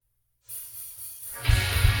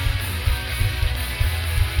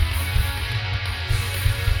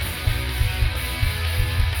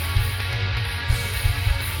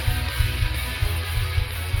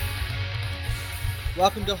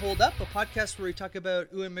Welcome to Hold Up, a podcast where we talk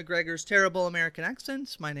about Ewan McGregor's terrible American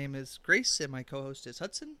accents. My name is Grace, and my co-host is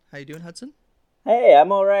Hudson. How you doing, Hudson? Hey,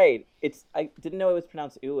 I'm all right. I didn't know it was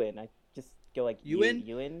pronounced Ewan. I just go like Ewan?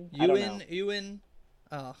 Ewan. I don't know. Ewan.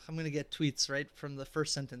 Oh, I'm gonna get tweets right from the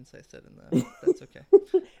first sentence I said in the. That's okay.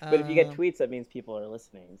 But if you get Um, tweets, that means people are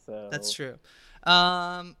listening. that's So true.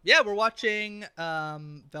 Yeah, we're watching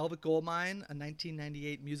Velvet Goldmine, a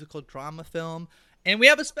 1998 musical drama film, and we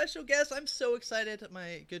have a special guest. I'm so excited.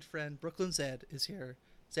 My good friend Brooklyn Zed is here.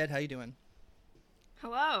 Zed, how you doing?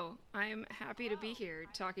 Hello, I am happy to be here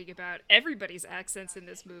talking about everybody's accents in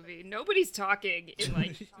this movie. Nobody's talking in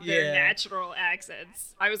like their Yeah. natural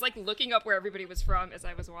accents. I was like looking up where everybody was from as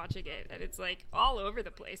I was watching it, and it's like all over the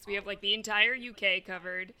place. We have like the entire UK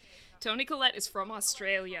covered. Tony Collette is from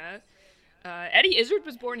Australia. Eddie Izzard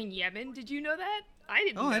was born in Yemen. Did you know that? I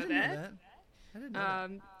didn't Oh, know I didn't know that. that. I didn't know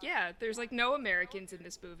that. Yeah, there's like no Americans in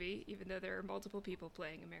this movie, even though there are multiple people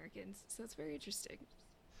playing Americans. So it's very interesting.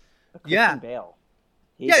 Yeah. Christian Bale.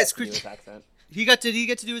 He Yeah, got it's to do his Christian. accent. Did he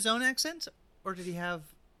get to do his own accent, or did he have?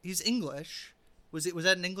 He's English. Was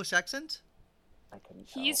that an English accent I couldn't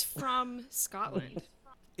tell. He's from Scotland.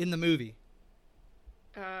 in the movie?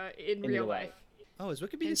 In In real real life. life. Oh, his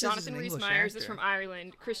Wikipedia And says he's Jonathan an Rhys English Meyers actor. is from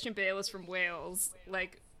Ireland. Christian Bale is from Wales.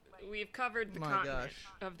 Like, we've covered the My continent gosh.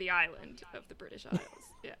 of the island of the British Isles.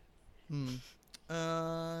 Yeah.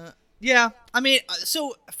 Yeah. I mean,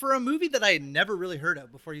 so for a movie that I had never really heard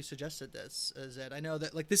of before you suggested this, Zed, I know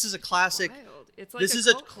that like this is a classic. Wild. It's like This a is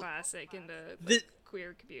a cult cl- classic in the Thi-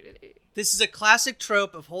 queer community. This is a classic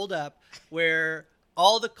trope of Hold Up, where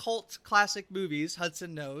all the cult classic movies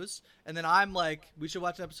Hudson knows, and then I'm like, we should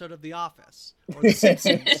watch an episode of The Office or The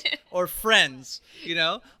Simpsons or Friends. You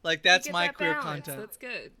know, like that's You get my that queer balance. content. That's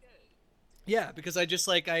good. Yeah, because I just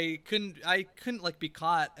like I couldn't like be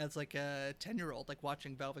caught as like a 10-year-old like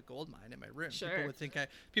watching Velvet Goldmine in my room. Sure.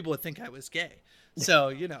 People would think I was gay. So,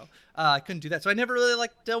 I couldn't do that. So I never really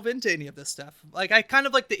like delve into any of this stuff. Like I kind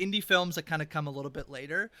of like the indie films that kind of come a little bit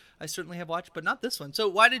later. I certainly have watched, but not this one. So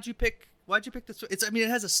why'd you pick this? It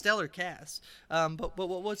has a stellar cast. But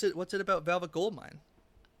what was it? What's it about Velvet Goldmine?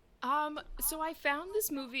 So I found this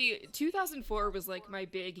movie. 2004 was like my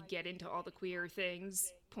big get into all the queer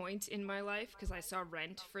things point in my life because I saw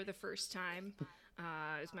Rent for the first time.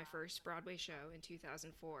 It was my first Broadway show in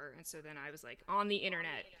 2004, and so then I was like on the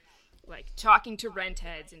internet, like talking to rent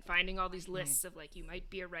heads and finding all these lists of like you might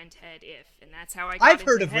be a rent head if, and that's how I got I've into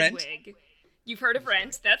heard of Rent. Hedwig. You've heard of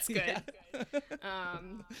Rent? That's good. Yeah.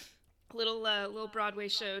 Little Broadway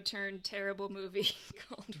show turned terrible movie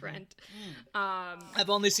called Rent. I've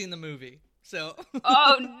only seen the movie. So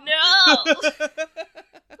Oh no!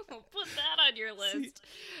 Put that on your list.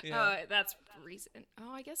 Yeah. That's recent.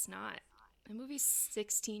 Oh, I guess not. The movie's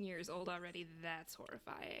 16 years old already. That's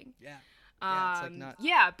horrifying. yeah. Yeah, it's like not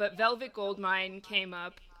Yeah, but Velvet Goldmine came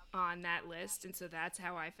up on that list, and so that's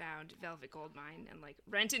how I found Velvet Goldmine. And like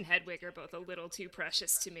Rent and Hedwig are both a little too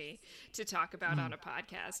precious to me to talk about on a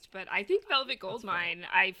podcast. But I think Velvet Goldmine,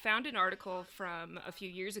 I found an article from a few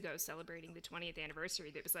years ago celebrating the 20th anniversary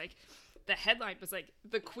that was like, the headline was like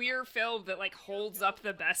the queer film that like holds up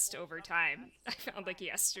the best over time. I found like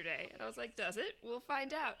yesterday, and I was like, does it? We'll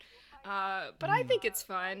find out. But I think it's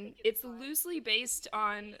fun. It's loosely based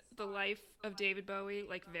on the life of David Bowie,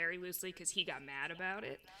 like very loosely, because he got mad about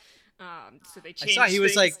it. So they changed he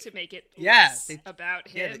was, things like- to make it yeah, less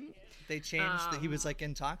about yeah, him. they changed that he was like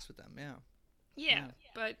in talks with them. Yeah. Yeah,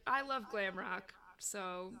 but I love glam rock,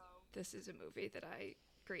 so this is a movie that I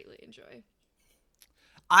greatly enjoy.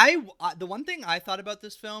 The one thing I thought about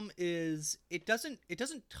this film is it doesn't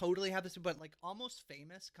totally have this, but like Almost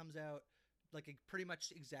Famous comes out like pretty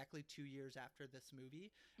much exactly 2 years after this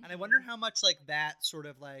movie, and I wonder how much like that sort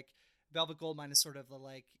of like Velvet Goldmine is sort of the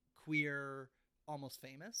like queer Almost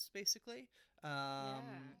Famous basically,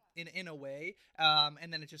 in a way,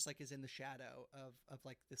 and then it just like is in the shadow of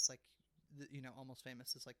like this like Almost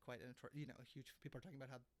Famous is like quite a huge, people are talking about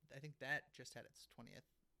how I think that just had its 20th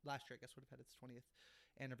last year, I guess would have had its 20th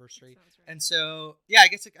anniversary. Sounds right. And so yeah, I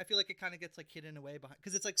guess I feel like it kind of gets like hidden away behind,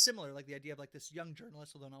 because it's like similar, like the idea of like this young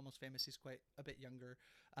journalist, although in Almost Famous he's quite a bit younger,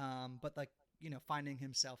 but like finding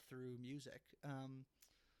himself through music.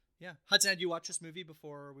 Yeah, Hudson, had you watched this movie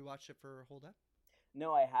before we watched it for Hold Up?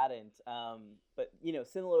 No, I hadn't. But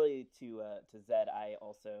similarly to Zed, I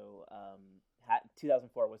also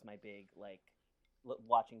 2004 was my big like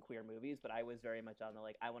watching queer movies, but I was very much on the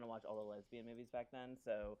like I want to watch all the lesbian movies back then.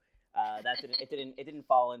 So it didn't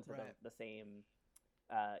fall into Right. the same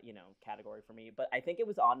category for me. But I think it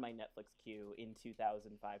was on my Netflix queue in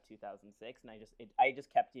 2005, 2006, and I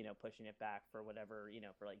just kept pushing it back for whatever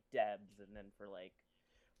for like Debs, and then for like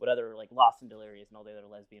what other like Lost and Delirious and all the other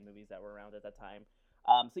lesbian movies that were around at that time.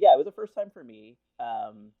 So yeah, it was the first time for me,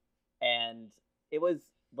 and it was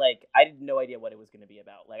like I had no idea what it was going to be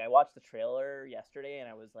about. Like I watched the trailer yesterday and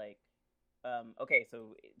I was like, okay,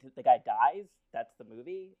 so the guy dies. That's the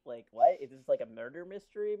movie. Like what? Is this like a murder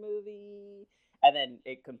mystery movie? And then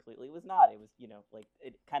it completely was not. It was, like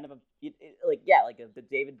it kind of the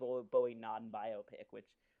David Bowie non-biopic, which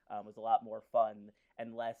was a lot more fun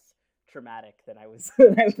and less traumatic than I was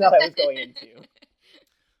than I thought I was going into.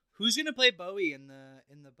 Who's gonna play Bowie in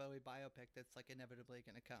the Bowie biopic that's like inevitably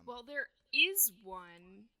gonna come? Well, there is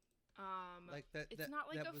one. Like that. It's not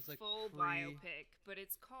like that a was like full biopic, but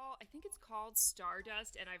it's called. I think it's called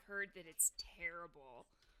Stardust, and I've heard that it's terrible.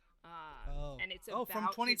 And it's about from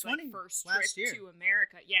 2020 his like, first last trip year to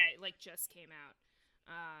America. Yeah, it like just came out.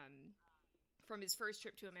 From his first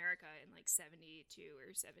trip to America in like 72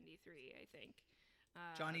 or 73, I think.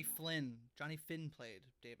 Johnny Finn played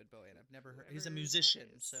David Bowie, and I've never heard. He's a Never heard musician,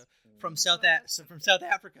 that so is. from Well, that's South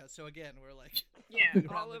Africa. So again, we're like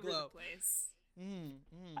all over the place.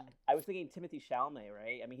 I was thinking Timothy Chalamet,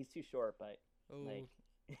 right? I mean, he's too short, but like,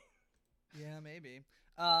 yeah, maybe.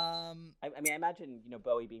 I mean, I imagine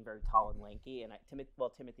Bowie being very tall and lanky, and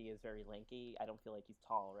Timothy is very lanky. I don't feel like he's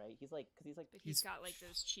tall, right? He's like but he's got like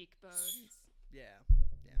those cheekbones. Yeah.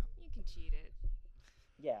 You can cheat it.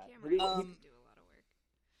 Yeah, Cameron can do a lot of work.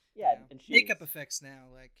 Yeah, and shoes. Makeup effects now,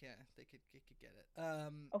 like they could get it.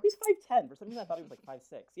 Oh, he's 5'10". For some reason, I thought he was like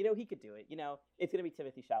 5'6". He could do it. It's gonna be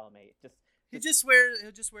Timothy Chalamet. He'll just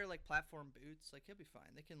wear like platform boots. Like he'll be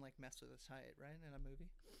fine. They can like mess with his height, right? In a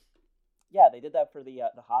movie. Yeah, they did that for the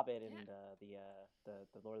Hobbit and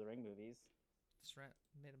the Lord of the Ring movies. That's right.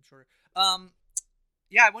 Made him shorter.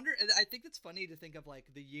 Yeah, I wonder. I think it's funny to think of like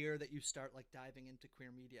the year that you start like diving into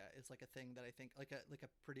queer media is like a thing that I think like a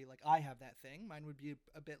pretty like I have that thing. Mine would be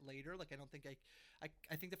a bit later. Like I don't think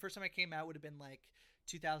I think the first time I came out would have been like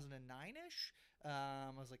 2009ish.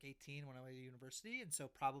 I was like 18 when I went to university, and so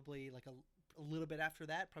probably like a little bit after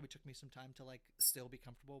that. Probably took me some time to like still be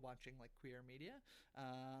comfortable watching like queer media.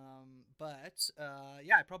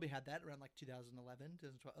 Yeah, I probably had that around like 2011,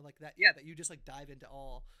 2012, like that. Yeah, that you just like dive into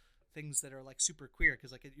all things that are like super queer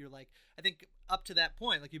because like you're like I think up to that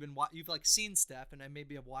point like you've like seen stuff and I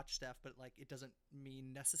maybe have watched stuff but like it doesn't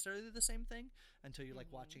mean necessarily the same thing until you're like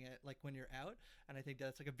watching it like when you're out, and I think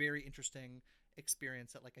that's like a very interesting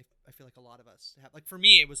experience that like I feel like a lot of us have. Like for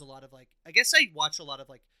me it was a lot of like I guess I watched a lot of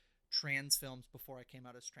like trans films before I came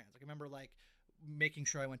out as trans. Like I remember like making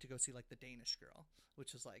sure I went to go see like The Danish Girl,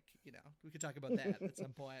 which is like we could talk about that at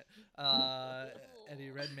some point, Eddie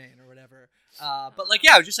Redmayne or whatever, but like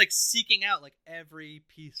yeah I was just like seeking out like every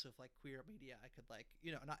piece of like queer media I could like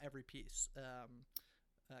not every piece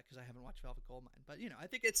because I haven't watched Velvet Goldmine, but I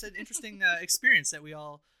think it's an interesting experience that we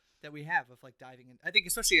have of like diving in. I think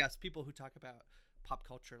especially us people who talk about pop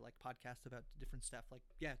culture, like podcasts about different stuff, like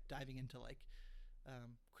diving into like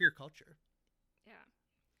queer culture. Yeah.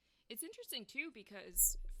 It's interesting too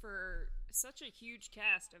because for such a huge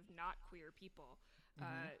cast of not queer people,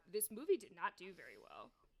 this movie did not do very well.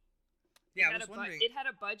 Yeah, I was wondering. It had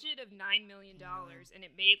a budget of $9 million and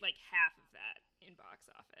it made like half of that in box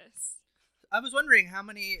office. I was wondering how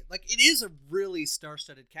many. Like, it is a really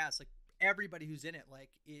star-studded cast. Like everybody who's in it, like,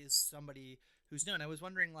 is somebody who's known. I was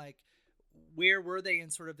wondering, like, where were they in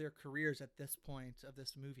sort of their careers at this point of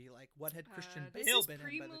this movie? Like, what had Christian Bale been in by the time?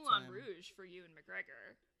 This is pre-Moulin Rouge for Ewan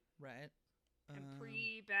McGregor. Right. And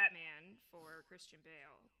pre-Batman for Christian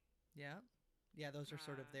Bale. Yeah, those are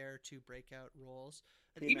sort of their two breakout roles.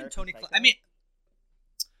 And even Tony Psycho? I mean,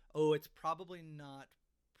 it's probably not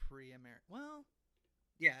pre-American. Well,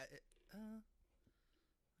 yeah, I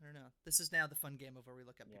don't know. This is now the fun game of where we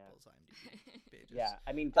look up people's IMDb pages. Yeah,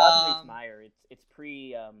 I mean, Jonathan Rhys Meyer, it's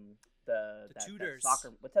pre the Tudors. That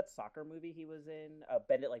soccer. What's that soccer movie he was in?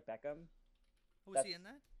 Bend It Like Beckham. Was he in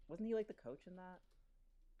that? Wasn't he like the coach in that?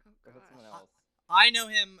 Oh Or was it someone gosh. else? I know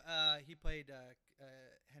him. He played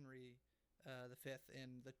Henry V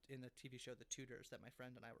in the TV show The Tudors that my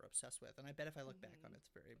friend and I were obsessed with. And I bet if I look back on it,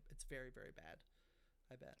 it's very, very bad.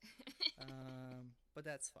 I bet. But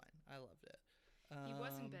that's fine. I loved it. He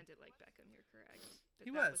wasn't Bend It Like Beckham. You're correct. But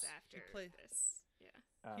He that was. after this. Yeah.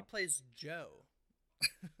 Oh. He plays Joe.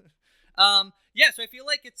 Yeah, so I feel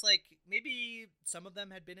like it's like maybe some of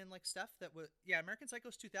them had been in like stuff that was American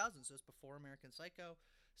Psycho's 2000, so it's before American Psycho.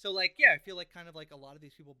 So like I feel like kind of like a lot of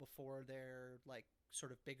these people before their like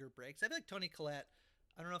sort of bigger breaks. I feel like Toni Collette,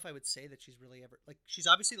 I don't know if I would say that she's really ever like she's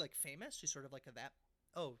obviously like famous. She's sort of like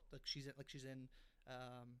she's in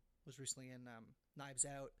was recently in Knives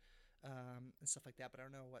Out and stuff like that, but I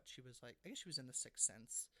don't know what she was like. I guess she was in The Sixth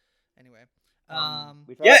Sense. Anyway,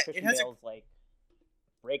 We forgot Christian Bale's like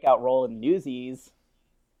breakout role in Newsies.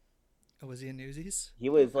 Oh, was he in Newsies? He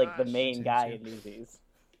was like the Gosh. main guy in Newsies.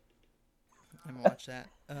 I haven't watched that.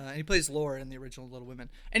 And he plays Laura in the original Little Women.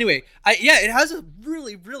 Anyway, it has a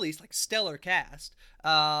really, really like stellar cast.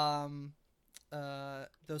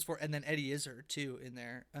 Those four, and then Eddie Izzard too in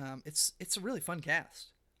there. It's a really fun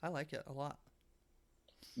cast. I like it a lot.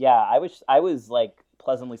 Yeah, I was like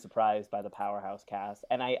pleasantly surprised by the powerhouse cast,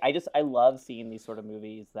 and I love seeing these sort of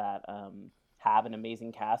movies that have an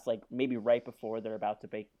amazing cast, like maybe right before they're about to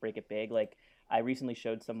break it big. Like I recently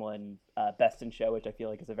showed someone Best in Show, which I feel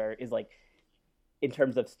like is like in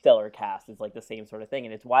terms of stellar cast is like the same sort of thing,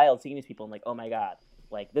 and it's wild seeing these people and like, oh my god,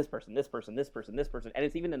 like this person, this person, this person, this person, and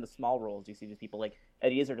it's even in the small roles you see these people. Like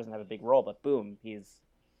Eddie Izzard doesn't have a big role, but boom, he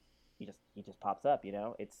just pops up. You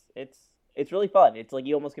know, it's really fun. It's like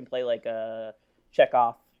you almost can play like a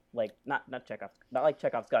Chekhov, like not Chekhov, not like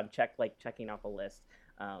Chekhov's gun, checking off a list,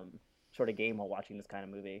 sort of game while watching this kind of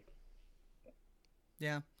movie.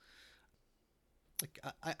 Yeah. Like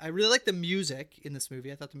I really like the music in this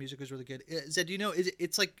movie. I thought the music was really good. Zed, do you know,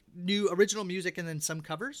 it's like new original music and then some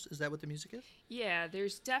covers? Is that what the music is? Yeah,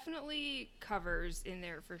 there's definitely covers in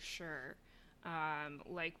there for sure.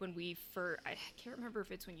 Like when I can't remember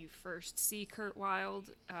if it's when you first see Kurt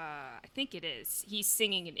Wilde. I think it is. He's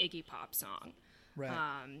singing an Iggy Pop song. Right.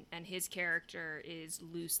 And his character is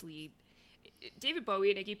loosely. David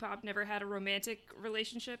Bowie and Iggy Pop never had a romantic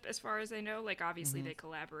relationship, as far as I know. Like, obviously, they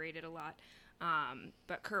collaborated a lot.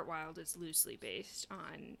 But Kurt Wilde is loosely based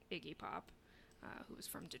on Iggy Pop, who was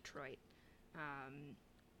from Detroit.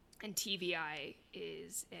 And TVI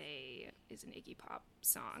is an Iggy Pop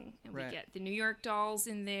song, and we get the New York Dolls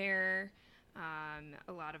in there,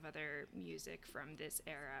 a lot of other music from this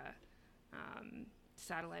era,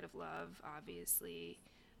 Satellite of Love, obviously.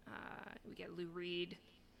 We get Lou Reed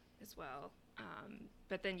as well.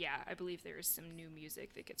 But then, yeah, I believe there is some new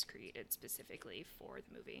music that gets created specifically for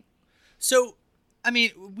the movie. So, I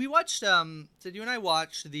mean, we watched, so you and I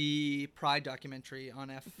watched the Pride documentary on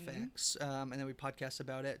FX, and then we podcast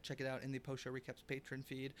about it. Check it out in the Post Show Recaps Patreon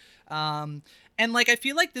feed. And, like, I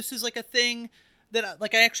feel like this is, like, a thing that,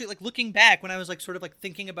 like, I actually, like, looking back when I was, like, sort of, like,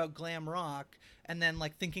 thinking about glam rock and then,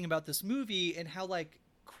 like, thinking about this movie and how, like,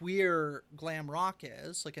 queer glam rock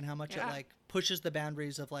is, like, and how much it, like, pushes the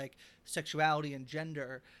boundaries of, like, sexuality and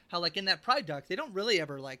gender, how, like, in that Pride doc they don't really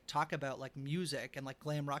ever, like, talk about, like, music and, like,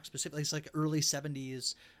 glam rock specifically. It's like early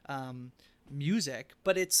 70s music,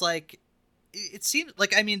 but it's like it seems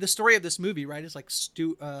like, I mean, the story of this movie, right, is like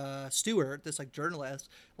Stewart, this like journalist,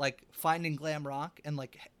 like finding glam rock and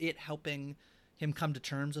like it helping him come to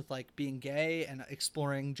terms with like being gay and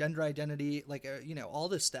exploring gender identity, like you know, all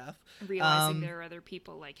this stuff, realizing there are other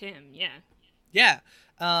people like him. Yeah.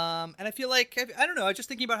 And I feel like, I don't know, I was just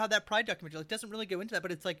thinking about how that Pride documentary, like, doesn't really go into that,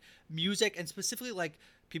 but it's like music and specifically like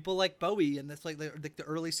people like Bowie and this like the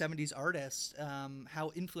early 70s artists,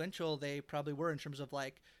 how influential they probably were in terms of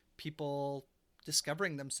like people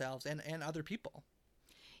discovering themselves and other people.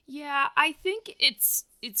 Yeah, I think it's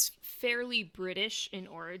fairly British in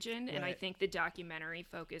origin, and I think the documentary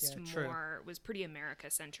focused was pretty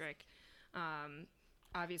America-centric.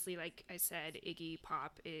 Obviously, like I said, Iggy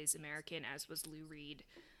Pop is American, as was Lou Reed.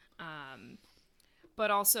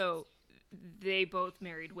 But also, they both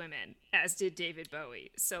married women, as did David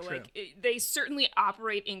Bowie. So, like, they certainly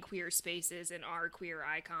operate in queer spaces and are queer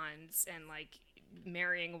icons. And, like,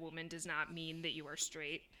 marrying a woman does not mean that you are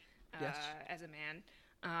straight as a man.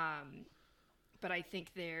 But I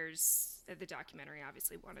think the documentary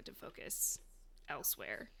obviously wanted to focus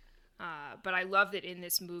elsewhere. But I love that in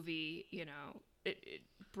this movie, you know,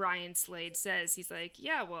 Brian Slade says, he's like,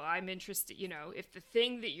 yeah, well, I'm interested, you know, if the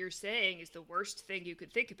thing that you're saying is the worst thing you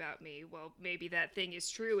could think about me, well, maybe that thing is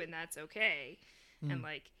true and that's okay. And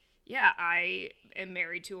like, yeah, I am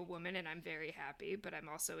married to a woman and I'm very happy, but I'm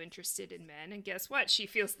also interested in men. And guess what? She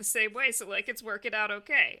feels the same way. So like, it's working out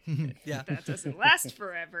okay. Yeah. That doesn't last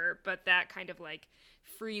forever, but that kind of like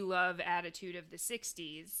free love attitude of the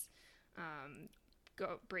 60s,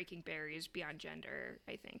 breaking barriers beyond gender,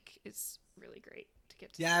 I think is really great to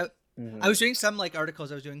get to. Yeah. I was doing some like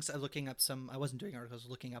articles. I wasn't doing articles,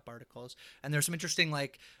 looking up articles, and there's some interesting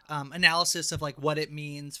like analysis of like what it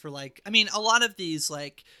means for like, I mean, a lot of these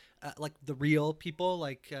like the real people,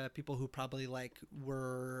 like people who probably like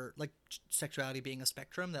were like sexuality being a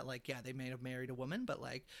spectrum, that like, yeah, they may have married a woman, but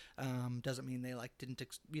like doesn't mean they like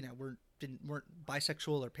weren't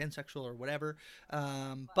bisexual or pansexual or whatever.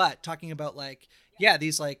 But talking about like, yeah,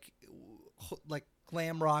 these like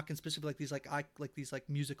glam rock and specifically like these like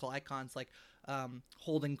musical icons like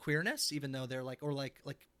holding queerness, even though they're like, or like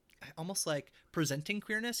almost like presenting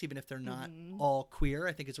queerness, even if they're not Mm-hmm. all queer.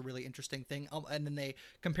 I think is a really interesting thing. And then they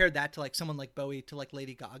compared that to like someone like Bowie to like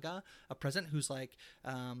Lady Gaga, a present who's like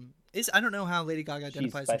is I don't know how Lady Gaga She's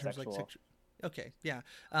identifies in terms of like bisexual. sexual. Okay, yeah,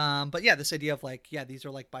 but yeah, this idea of like, yeah, these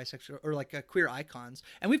are like bisexual or like queer icons,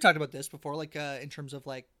 and we've talked about this before, like in terms of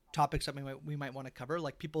like topics that we might want to cover,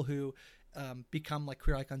 like people who become like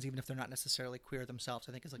queer icons even if they're not necessarily queer themselves.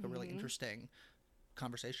 I think is like a really Mm-hmm. interesting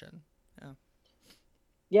conversation. Yeah,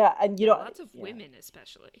 Yeah, and Yeah, lots of yeah. women,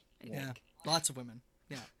 especially. I yeah, think. lots of women.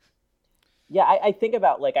 Yeah, Yeah, I think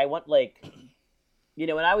about like I want like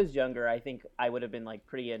when I was younger, I think I would have been like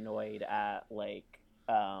pretty annoyed at like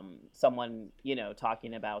someone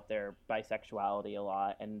talking about their bisexuality a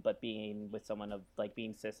lot, and but being with someone of like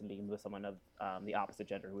being cis and being with someone of the opposite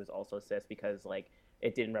gender who is also cis, because like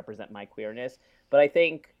it didn't represent my queerness. But I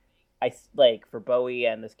think like for Bowie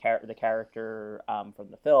and the character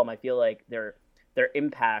from the film, I feel like their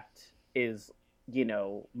impact is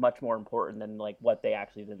much more important than like what they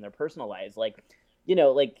actually did in their personal lives. Like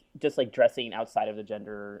like just like dressing outside of the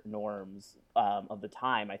gender norms of the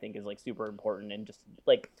time, I think is like super important. And just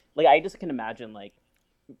like I just can imagine like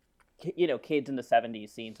kids in the 70s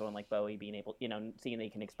seeing someone like Bowie being able, seeing they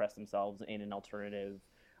can express themselves in an alternative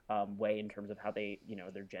way in terms of how they,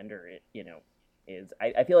 their gender, is.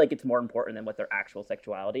 I feel like it's more important than what their actual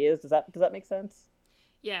sexuality is. Does that make sense?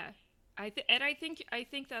 Yeah, I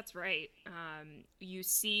think that's right. You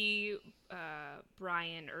see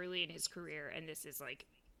Brian early in his career, and this is like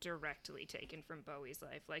directly taken from Bowie's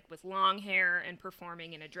life, like with long hair and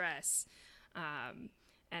performing in a dress,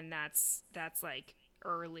 and that's like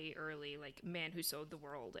early like Man Who Sold the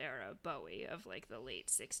World era Bowie of like the late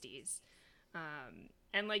 '60s,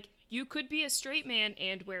 and like you could be a straight man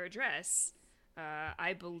and wear a dress.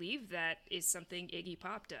 I believe that is something Iggy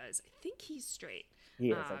Pop does. I think he's straight. He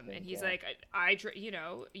is, I think, And he's yeah.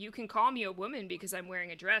 like, you can call me a woman because I'm wearing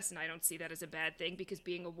a dress, and I don't see that as a bad thing because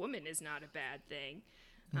being a woman is not a bad thing.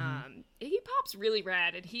 Iggy Pop's really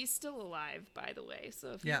rad, and he's still alive, by the way.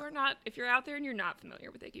 So if if you're out there and you're not familiar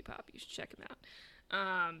with Iggy Pop, you should check him out.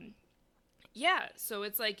 Yeah, so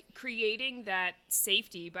it's like creating that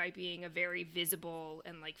safety by being a very visible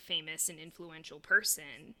and like famous and influential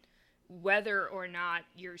person, whether or not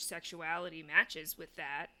your sexuality matches with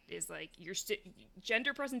that is like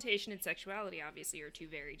gender presentation and sexuality obviously are two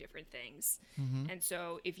very different things. And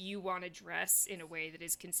so if you want to dress in a way that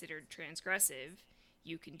is considered transgressive,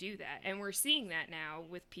 you can do that. And we're seeing that now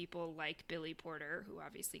with people like Billy Porter, who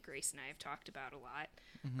obviously Grace and I have talked about a lot.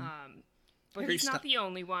 But he's not the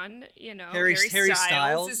only one, Harry Styles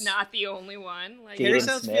Styles is not the only one. Like, Harry Jaden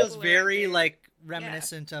Styles Smith. feels people are out very there. like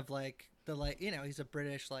reminiscent of like the like he's a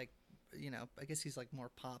British like I guess he's like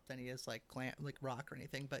more pop than he is like glam like rock or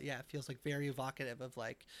anything, but yeah, it feels like very evocative of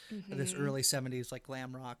like this early 70s like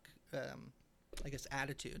glam rock I guess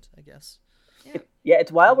attitude, I guess. Yeah,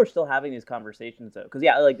 it's wild we're still having these conversations though, because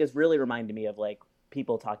like this really reminded me of like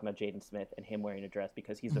people talking about Jaden Smith and him wearing a dress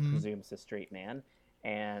because he's a presumed cis straight man,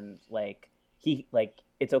 and like he like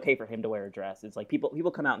it's okay for him to wear a dress. It's like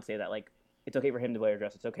people come out and say that like it's okay for him to wear a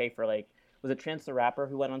dress. It's okay for like, was it Chance the Rapper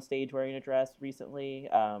who went on stage wearing a dress recently?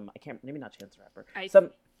 I can't, maybe not Chance the Rapper.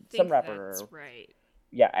 Some rapper. That's right.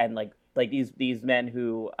 Yeah, and like these men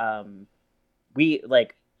who we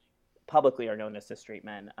like publicly are known as cis straight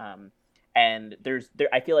men. And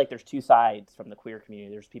I feel like there's two sides from the queer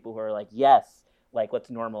community. There's people who are like, yes, like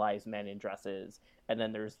let's normalize men in dresses, and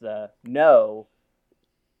then there's the no.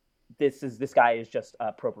 This guy is just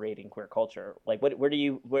appropriating queer culture. Like,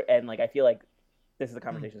 and like I feel like this is a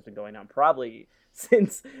conversation that's been going on probably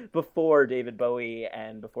since before David Bowie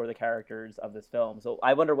and before the characters of this film. So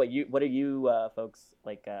I wonder what do you folks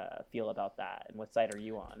like feel about that, and what side are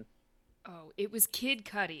you on? Oh, it was Kid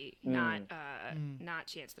Cudi, not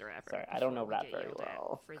Chance the Rapper. Sorry, I don't know before we rap get very yelled at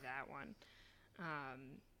well. for that one.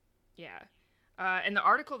 Yeah. And the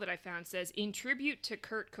article that I found says, in tribute to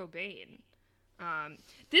Kurt Cobain.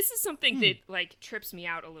 This is something that like trips me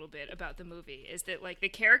out a little bit about the movie, is that like the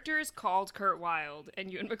character is called Kurt Wilde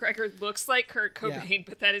and Ewan McGregor looks like Kurt Cobain,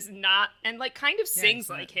 but that is not, and like kind of sings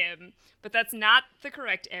like him, but that's not the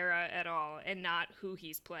correct era at all and not who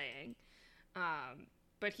he's playing.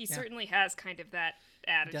 But he certainly has kind of that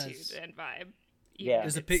attitude and vibe. Yeah,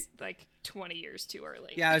 it's like 20 years too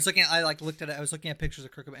early. Yeah, I was looking at pictures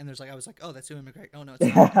of Kurt Cobain, and I was like, oh, that's Ewan McGregor. Oh no,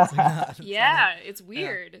 it's not. It's like, not. Yeah, it's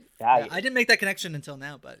weird. Yeah, I didn't make that connection until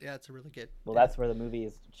now, but yeah, it's a really good. Well, that's where the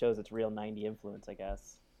movie shows its real 90 influence, I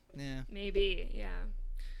guess. Yeah. Maybe, yeah.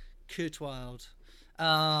 Kurt Wilde.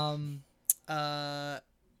 Sorry,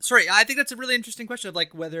 I think that's a really interesting question of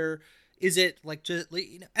like whether is it like just,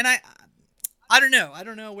 and I don't know. I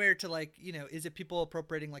don't know where to like, is it people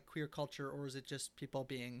appropriating like queer culture, or is it just people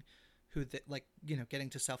being who like, getting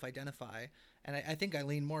to self-identify? And I think I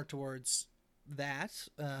lean more towards that.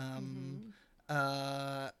 I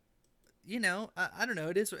don't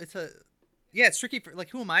know. It's tricky for like,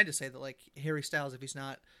 who am I to say that like Harry Styles, if he's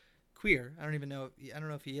not queer, I don't know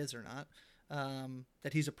if he is or not,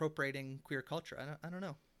 that he's appropriating queer culture. I don't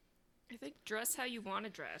know. I think dress how you want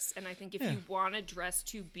to dress, and I think if you want to dress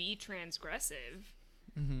to be transgressive,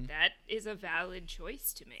 that is a valid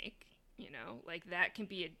choice to make. Like that can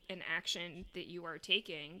be an action that you are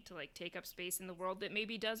taking to like take up space in the world that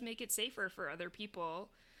maybe does make it safer for other people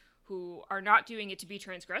who are not doing it to be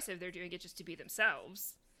transgressive. They're doing it just to be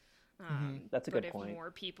themselves. That's a good point. But if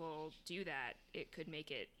more people do that, it could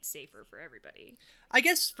make it safer for everybody. I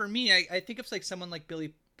guess for me, I think of like someone like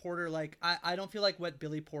Billy Porter. Like I don't feel like what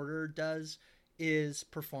Billy Porter does is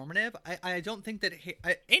performative. I don't think that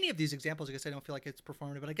any of these examples, I guess I don't feel like it's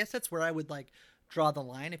performative, but I guess that's where I would like draw the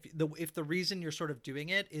line. If the reason you're sort of doing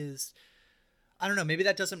it is, I don't know, maybe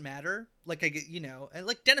that doesn't matter. Like and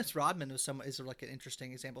like Dennis Rodman is like an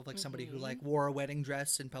interesting example of like somebody who like wore a wedding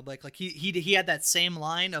dress in public. Like he had that same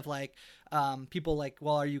line of like, people like,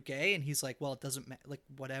 well, are you gay? And he's like, well, it doesn't matter, like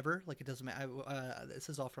whatever, like it doesn't matter. This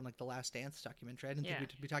is all from like the Last Dance documentary. I didn't think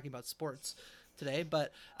we'd be talking about sports today,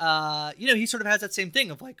 but he sort of has that same thing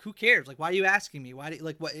of like, who cares? Like, why are you asking me? Why do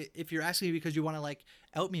like, what if you're asking me because you want to like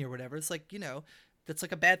out me or whatever? It's like, that's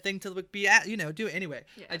like a bad thing to be at, do it anyway.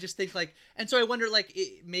 I just think like, and so I wonder like,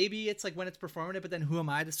 maybe it's like when it's performative, but then who am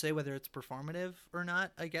I to say whether it's performative or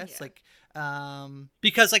not, I guess. Like,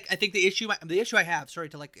 because like, I think the issue I have, sorry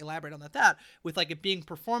to like elaborate on that with like it being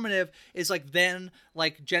performative is like, then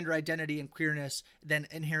like gender identity and queerness then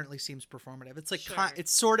inherently seems performative. It's like,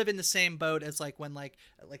 it's sort of in the same boat as like when like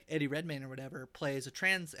Eddie Redmayne or whatever plays a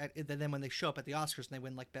trans, then when they show up at the Oscars and they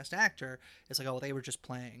win like Best Actor, it's like, oh, they were just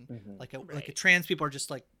playing like a trans people are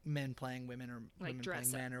just like men playing women or like women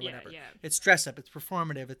playing men or whatever. It's dress up, it's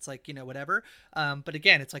performative, it's like, whatever. But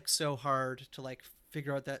again, it's like so hard to like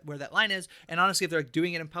figure out where that line is. And honestly, if they're like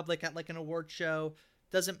doing it in public at like an award show,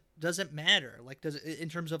 doesn't matter. Like, does it in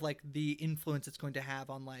terms of like the influence it's going to have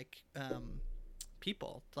on like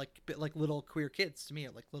people, like little queer kids to me,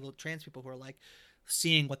 or like little trans people who are like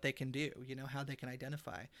seeing what they can do, how they can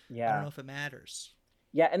identify. I don't know if it matters.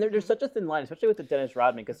 Yeah, and there's such a thin line, especially with the Dennis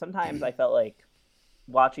Rodman, because sometimes I felt like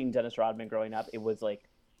watching Dennis Rodman growing up, it was like,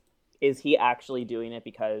 is he actually doing it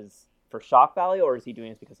because for shock value, or is he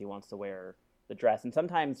doing it because he wants to wear the dress? And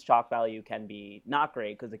sometimes shock value can be not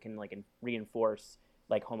great because it can like reinforce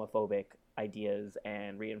like homophobic ideas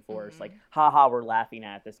and reinforce like, haha, we're laughing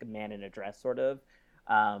at this man in a dress sort of.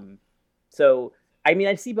 So I mean,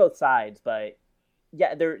 I see both sides, but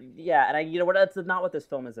and that's not what this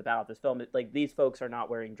film is about. This film, like, these folks are not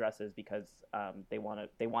wearing dresses because they want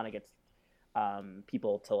to get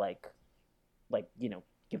people to like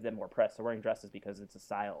give them more press. They're wearing dresses because it's a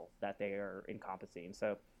style that they are encompassing.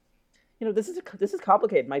 So this is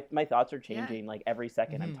complicated. My thoughts are changing like every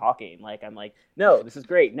second I'm talking. Like, I'm like, no, this is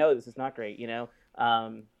great. No, this is not great.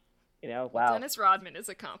 Wow. Dennis Rodman is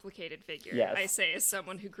a complicated figure. Yes. I say as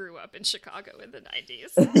someone who grew up in Chicago in the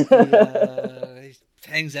 90s. He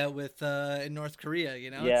hangs out with in North Korea,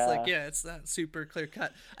 Yeah. It's like, it's not super clear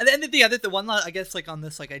cut. And then the one, I guess, like on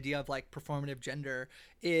this like idea of like performative gender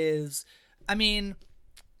is, I mean,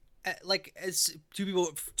 like, as two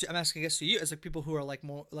people, I'm asking, I guess, to you, as like people who are like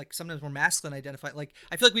more like sometimes more masculine identified, like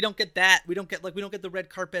I feel like we don't get that. We don't get the red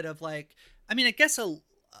carpet of like, I mean, I guess a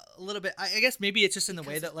little bit. I guess maybe it's just in the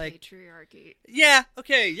way that like patriarchy. Yeah.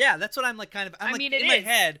 Okay. Yeah. That's what I'm like. Kind of. I mean, in my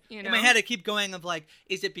head. In my head, I keep going of like,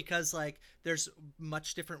 is it because like there's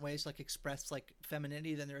much different ways to like express like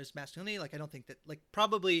femininity than there is masculinity? Like, I don't think that, like,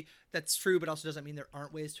 probably that's true, but also doesn't mean there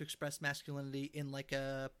aren't ways to express masculinity in like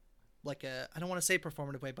a I don't want to say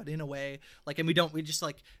performative way, but in a way, like, and we just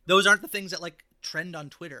like, those aren't the things that like trend on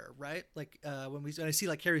Twitter, right? Like, when I see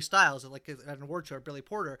like Harry Styles at an award show, or Billy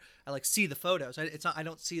Porter, I like see the photos. I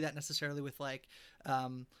don't see that necessarily with like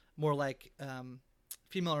more like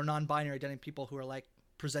female or non-binary identity people who are like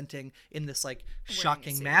presenting in this like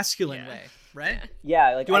shocking masculine way, right?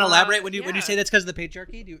 Yeah. Like, do you want to elaborate when you say that's because of the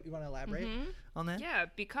patriarchy? Do you want to elaborate on that? Yeah,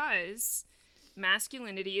 because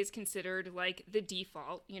masculinity is considered like the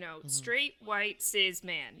default, straight, white, cis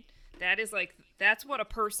man. That is like, that's what a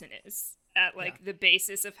person is at like the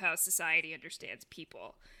basis of how society understands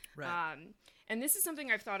people. Right. And this is something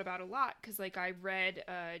I've thought about a lot because like I read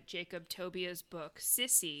Jacob Tobia's book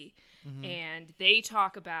Sissy, and they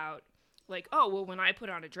talk about like, oh, well, when I put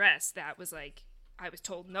on a dress, that was like, I was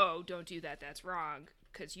told, no, don't do that, that's wrong.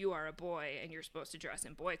 because you are a boy and you're supposed to dress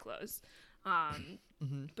in boy clothes.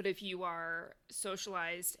 But if you are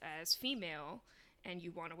socialized as female and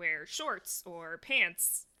you want to wear shorts or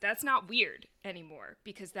pants, that's not weird anymore,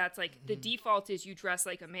 because that's like the default is you dress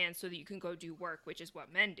like a man so that you can go do work, which is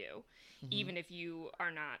what men do. Even if you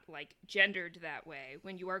are not like gendered that way,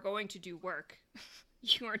 when you are going to do work,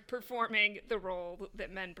 you are performing the role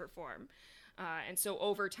that men perform. And so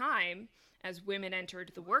over time, as women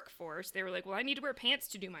entered the workforce, they were like, well, I need to wear pants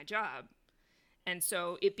to do my job. And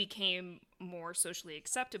so it became more socially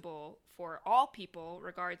acceptable for all people,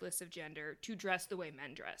 regardless of gender, to dress the way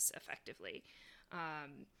men dress effectively.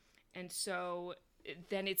 And so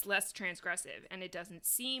then it's less transgressive, and it doesn't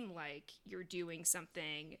seem like you're doing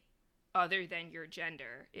something other than your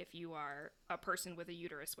gender if you are a person with a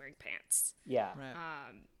uterus wearing pants. Yeah.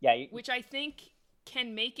 Right. Which I think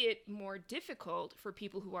can make it more difficult for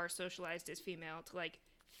people who are socialized as female to like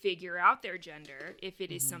figure out their gender if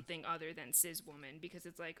it is something other than cis woman, because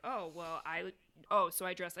it's like, so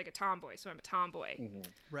I dress like a tomboy, so I'm a tomboy.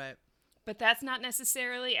 Right. But that's not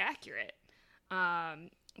necessarily accurate.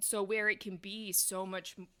 So where it can be so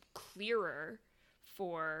much clearer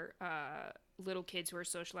for little kids who are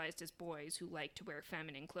socialized as boys who like to wear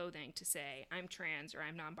feminine clothing to say, I'm trans, or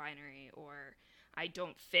I'm non-binary, or I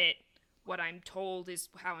don't fit what I'm told is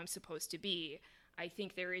how I'm supposed to be, I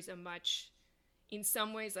think there is a much, in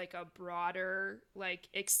some ways, like a broader like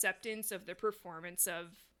acceptance of the performance of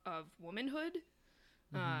womanhood,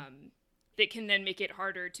 that can then make it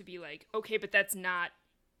harder to be like, okay, but that's not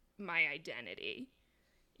my identity.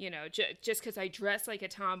 You know, just because I dress like a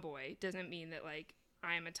tomboy doesn't mean that like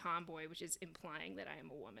I am a tomboy, which is implying that I am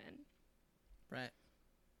a woman. Right.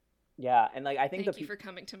 Yeah, and like I think Thank you for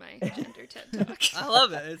coming to my gender TED Talk. I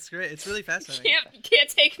love it. It's great. It's really fascinating. You can't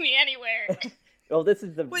take me anywhere. Well, this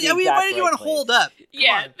is the Why did you want to hold up? Come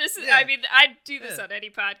Yeah, on. this is. Yeah. I mean, I'd do this Yeah. on any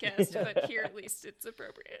podcast, but here at least it's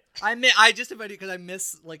appropriate. I just invited you because I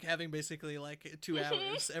miss like having basically like 2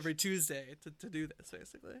 hours every Tuesday to do this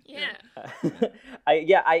basically. Yeah.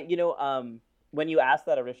 When you asked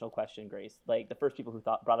that original question, Grace, like the first people who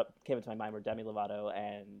came into my mind were Demi Lovato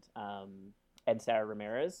and Sarah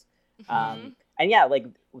Ramirez. And yeah, like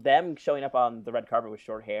them showing up on the red carpet with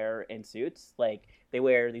short hair and suits, like they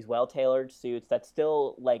wear these well-tailored suits that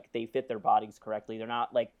still like they fit their bodies correctly. They're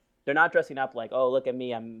not dressing up like, oh, look at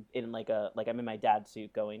me, I'm in I'm in my dad's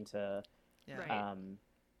suit going to Yeah. Right.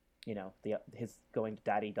 his going to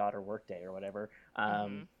daddy-daughter work day or whatever.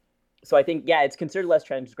 So I think, yeah, it's considered less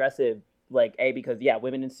transgressive, like, because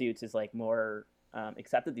women in suits is like more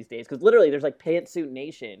accepted these days, because literally there's like pantsuit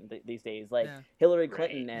nation these days, like Hillary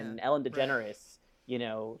Clinton and Ellen DeGeneres,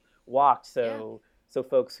 walked so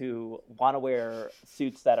folks who want to wear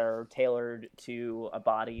suits that are tailored to a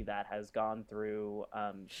body that has gone through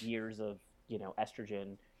years of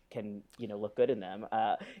estrogen can look good in them.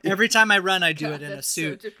 Every time I run, I do God, it in a that's so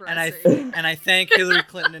suit, and depressing. I thank Hillary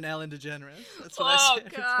Clinton and Ellen DeGeneres. That's what I Oh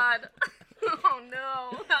say. God. Oh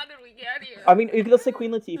no. How did we get here? I mean, you can say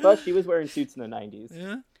Queen Latifah. She was wearing suits in the 90s.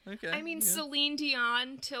 Yeah. Okay. I mean, yeah. Celine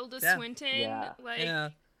Dion, Tilda Yeah. Swinton, Yeah.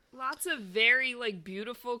 like lots of very like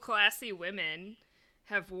beautiful, classy women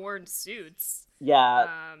have worn suits.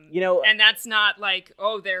 Yeah. And that's not like,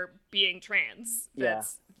 oh, they're being trans.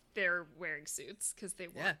 That's they're wearing suits because they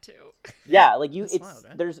want to. Yeah, like That's wild,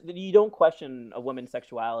 right? you don't question a woman's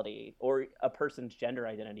sexuality or a person's gender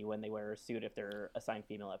identity when they wear a suit if they're assigned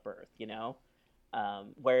female at birth,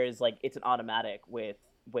 whereas like it's an automatic with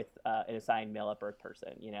an assigned male at birth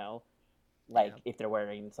person, if they're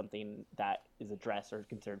wearing something that is a dress or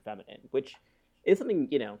considered feminine, which is something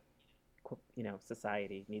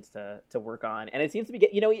society needs to work on. And it seems to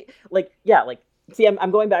be see,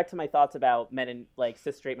 I'm going back to my thoughts about men in like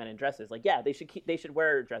cis straight men in dresses. Like, yeah, they should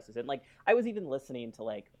wear dresses. And like, I was even listening to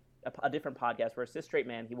like a different podcast where a cis straight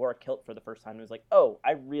man, he wore a kilt for the first time and was like, oh,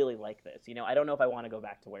 I really like this. I don't know if I want to go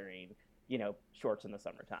back to wearing, shorts in the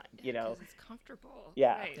summertime, Because it's comfortable.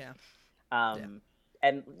 Yeah. Right. Yeah.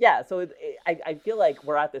 And so I feel like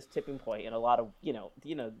we're at this tipping point, and a lot of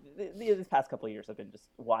this past couple of years have been just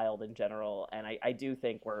wild in general, and I do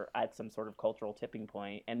think we're at some sort of cultural tipping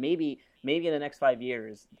point, and maybe in the next 5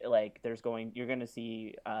 years, like you're going to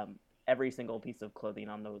see every single piece of clothing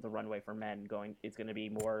on the runway for men it's going to be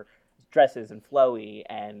more dresses and flowy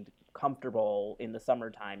and comfortable in the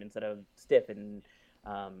summertime instead of stiff and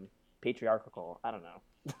patriarchal. I don't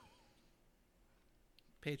know.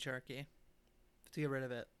 Patriarchy. To get rid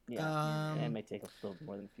of it. Yeah, it may take a little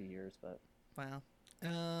more than a few years, but wow.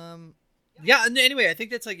 Yeah. Anyway, I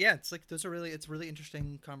think that's like it's a really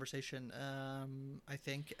interesting conversation. I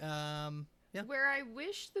think. Yeah. Where I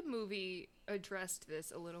wish the movie addressed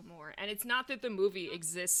this a little more, and it's not that the movie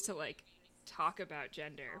exists to like talk about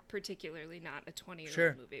gender, particularly not a 20-year-old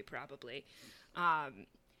Sure. movie, probably,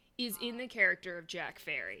 is in the character of Jack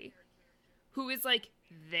Ferry, who is like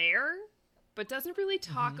there, but doesn't really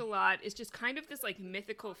talk a lot. Is just kind of this like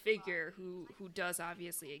mythical figure who does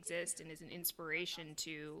obviously exist and is an inspiration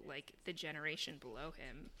to like the generation below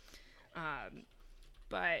him,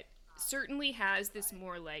 but certainly has this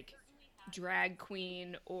more like drag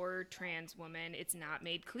queen or trans woman, it's not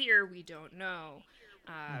made clear, we don't know,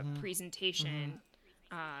 presentation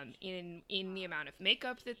in the amount of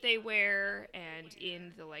makeup that they wear and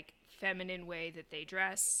in the like feminine way that they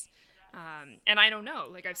dress. And I don't know,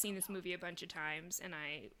 like I've seen this movie a bunch of times and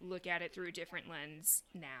I look at it through a different lens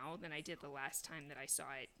now than I did the last time that I saw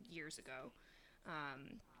it years ago.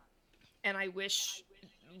 And I wish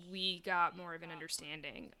we got more of an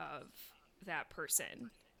understanding of that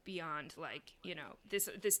person beyond like, you know, this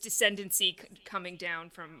descendancy coming down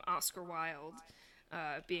from Oscar Wilde,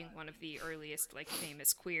 being one of the earliest like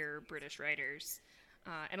famous queer British writers.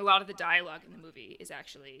 And a lot of the dialogue in the movie is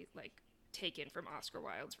actually like taken from Oscar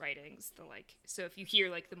Wilde's writings. So if you hear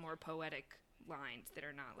like the more poetic lines that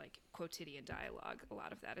are not like quotidian dialogue, a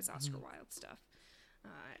lot of that is Oscar Wilde stuff.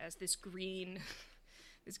 As this green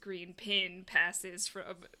pin passes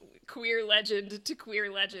from queer legend to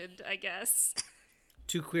queer legend, I guess.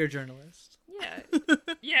 To queer journalists.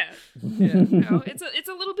 Yeah. No, it's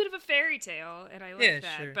a little bit of a fairy tale, and I like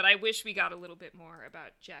that. Sure. But I wish we got a little bit more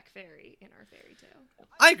about Jack Ferry in our fairy tale.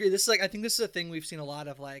 I agree. This is like, I think this is a thing we've seen a lot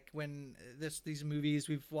of, like when these movies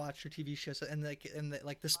we've watched or TV shows, and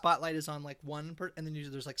the spotlight is on like one person, and then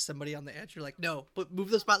usually there's like somebody on the edge. You're like, no, but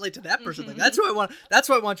move the spotlight to that person. Like that's what I want. That's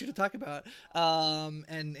what I want you to talk about. And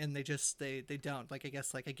they don't. Like I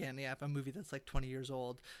guess like again, yeah, if a movie that's like 20 years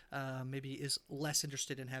old, maybe is less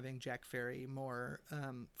interested in having Jack Ferry more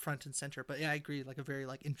front and center. But yeah, I agree. Like a very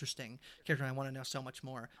like interesting character. I want to know so much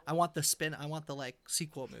more. I want the spin. I want the like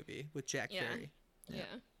sequel movie with Jack Ferry.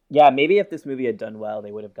 Yeah, maybe if this movie had done well,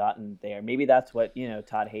 they would have gotten there. Maybe that's what, you know,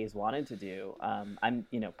 Todd Haynes wanted to do. I'm,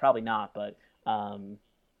 you know, probably not, but,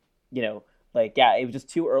 you know, like, yeah, it was just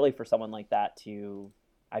too early for someone like that to,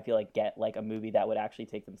 I feel like, get like a movie that would actually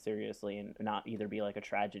take them seriously and not either be like a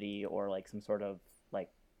tragedy or like some sort of like,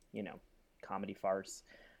 you know, comedy farce.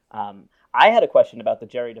 I had a question about the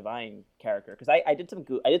Jerry Devine character because I did some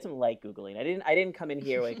light Googling. I didn't come in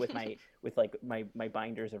here like with my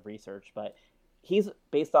binders of research, but he's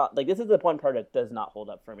based on, like, this is the one part that does not hold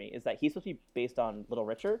up for me, is that he's supposed to be based on Little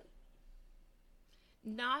Richard.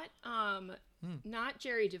 Not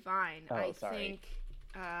Jerry Devine. Oh, I think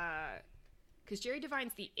because Jerry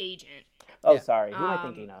Devine's the agent. Oh, sorry. Who am I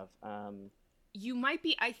thinking of? You might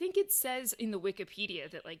be. I think it says in the Wikipedia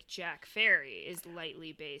that like Jack Ferry is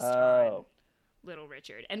lightly based on Little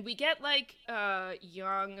Richard, and we get like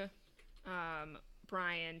young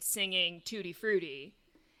Brian singing Tutti Frutti.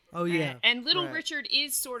 Oh yeah. And Little Richard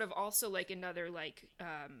is sort of also like another like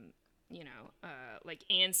like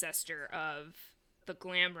ancestor of the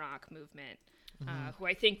glam rock movement, who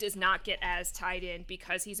I think does not get as tied in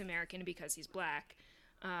because he's American and because he's black.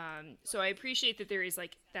 So I appreciate that there is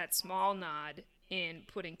like that small nod in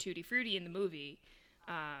putting Tutti Frutti in the movie.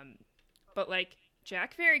 But like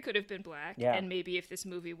Jack Ferry could have been black, and maybe if this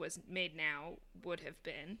movie was made now would have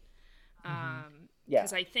been.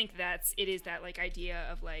 Because I think it is that like idea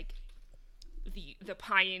of like the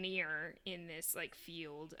pioneer in this like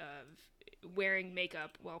field of wearing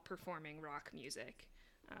makeup while performing rock music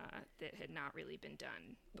that had not really been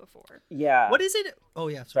done before. Yeah. What is it? Oh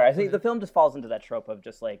yeah. Sorry, I think the film just falls into that trope of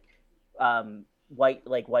just like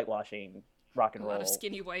whitewashing rock and roll. A lot of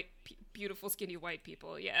skinny white, beautiful skinny white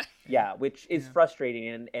people. Yeah. Yeah, which is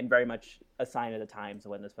frustrating and very much a sign of the times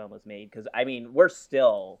when this film was made. Because I mean, we're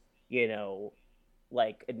still, you know,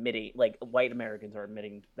 like admitting, like white Americans are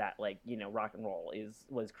admitting that like, you know, rock and roll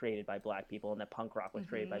was created by black people and that punk rock was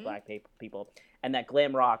created by black people and that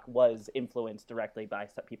glam rock was influenced directly by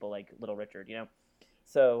some people like Little Richard, you know?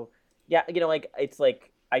 So yeah, you know, like it's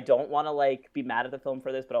like I don't want to like be mad at the film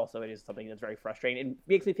for this, but also it is something that's very frustrating. It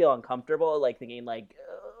makes me feel uncomfortable, like thinking like,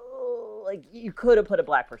 oh, like you could have put a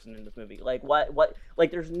black person in this movie. Like what, like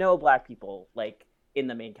there's no black people like in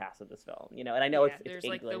the main cast of this film, you know, and I know it's there's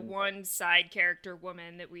England, like the one side character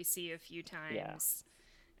woman that we see a few times,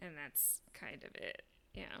 and that's kind of it.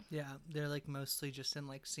 Yeah, they're like mostly just in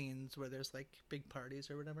like scenes where there's like big parties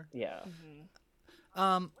or whatever.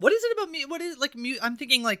 What is it about me? What is like I'm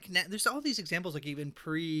thinking like there's all these examples like even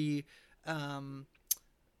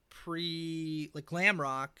like glam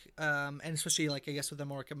rock, and especially like I guess with a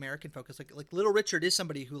more like American focus, like Little Richard is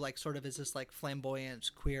somebody who like sort of is this like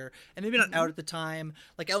flamboyant queer and maybe not out at the time.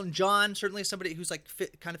 Like Elton John certainly is somebody who's like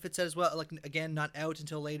kind of fits that as well. Like again, not out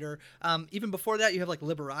until later. Even before that, you have like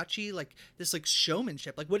Liberace, like this like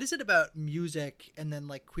showmanship. Like what is it about music and then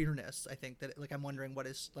like queerness? I think that like I'm wondering what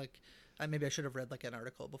is like. Maybe I should have read like an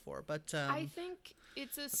article before, but I think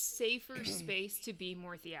it's a safer space to be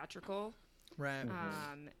more theatrical. Right.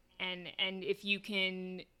 And if you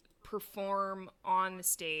can perform on the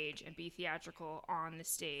stage and be theatrical on the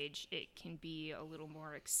stage, it can be a little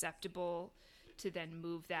more acceptable to then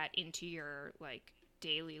move that into your like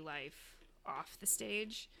daily life off the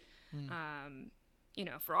stage. You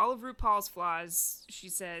know, for all of RuPaul's flaws, she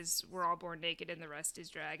says we're all born naked and the rest is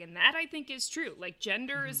drag. And that I think is true. Like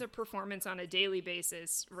gender is a performance on a daily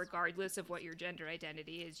basis, regardless of what your gender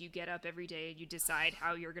identity is. You get up every day and you decide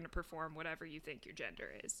how you're going to perform whatever you think your gender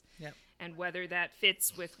is. Yep. And whether that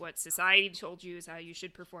fits with what society told you is how you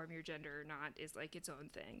should perform your gender or not is like its own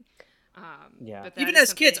thing. But even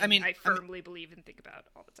as kids, I firmly believe and think about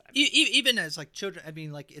all the time. Even as like children, I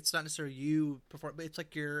mean, like it's not necessarily you perform, but it's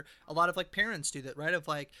like a lot of like parents do that, right? Of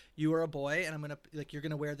like you are a boy, and you're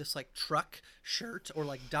gonna wear this like truck shirt or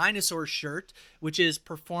like dinosaur shirt, which is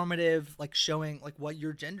performative, like showing like what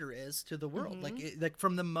your gender is to the world, like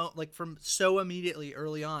from from so immediately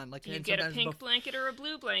early on, like you get a pink blanket or a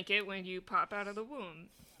blue blanket when you pop out of the womb.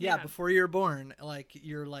 Yeah, before you're born, like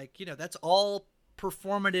you're like that's all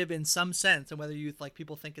performative in some sense, and whether you like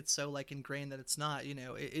people think it's so like ingrained that it's not,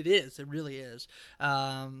 it is, it really is. So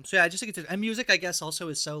yeah, I just think and music I guess also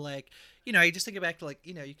is so like, I just think back to like,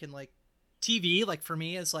 you can like TV, like for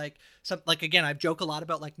me is like some, like again, I joke a lot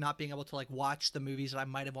about like not being able to like watch the movies that I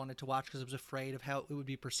might have wanted to watch because I was afraid of how it would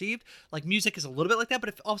be perceived. Like music is a little bit like that, but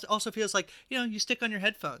it also feels like, you stick on your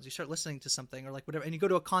headphones, you start listening to something or like whatever, and you go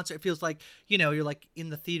to a concert, it feels like, you're like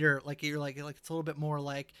in the theater, like you're like it's a little bit more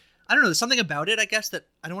like, I don't know, there's something about it, I guess, that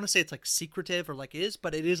I don't want to say it's like secretive or like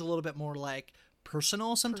but it is a little bit more like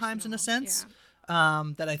personal sometimes in a sense,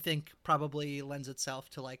 that I think probably lends itself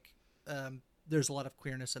to like, there's a lot of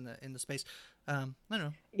queerness in the space. I don't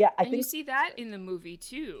know. Yeah, I think you see that in the movie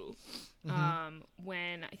too.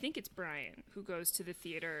 When I think it's Brian who goes to the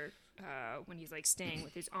theater when he's like staying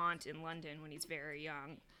with his aunt in London when he's very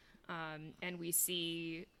young, and we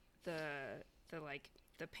see the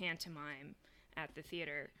pantomime at the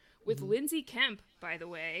theater with Lindsay Kemp, by the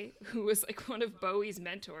way, who was like one of Bowie's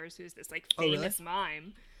mentors, who's this like famous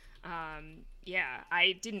mime. Yeah,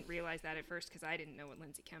 I didn't realize that at first because I didn't know what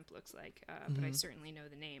Lindsay Kemp looks like, but I certainly know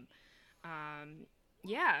the name.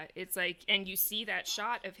 Yeah, it's like, and you see that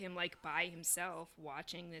shot of him like by himself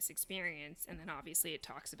watching this experience, and then obviously it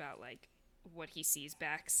talks about like what he sees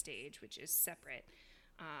backstage, which is separate.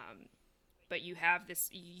 But you have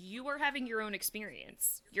you are having your own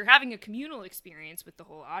experience. You're having a communal experience with the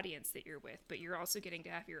whole audience that you're with, but you're also getting to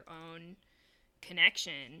have your own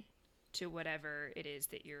connection to whatever it is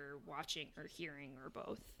that you're watching or hearing or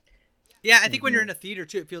both. Yeah, I think when you're in a theater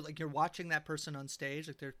too, it feels like you're watching that person on stage,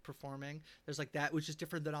 like they're performing. There's like that, which is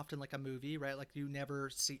different than often like a movie, right? Like you're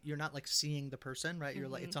not like seeing the person, right? You're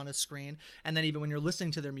like, it's on a screen. And then even when you're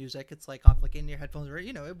listening to their music, it's like off like in your headphones or,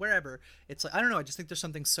 wherever. It's like, I don't know. I just think there's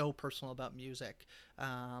something so personal about music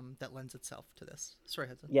that lends itself to this. Sorry,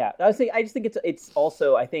 Hudson. Yeah, I just think it's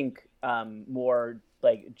also, I think more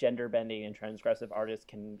like gender bending and transgressive artists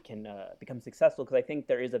can become successful because I think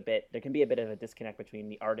there can be a bit of a disconnect between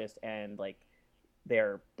the artist and like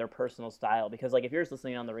their personal style, because like if you're just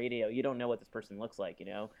listening on the radio, you don't know what this person looks like,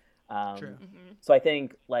 True. So I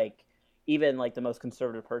think like even like the most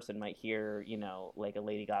conservative person might hear like a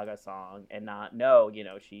Lady Gaga song and not know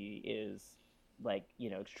she is like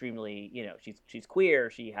extremely she's queer,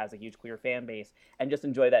 she has a huge queer fan base, and just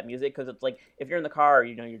enjoy that music. Because it's like if you're in the car,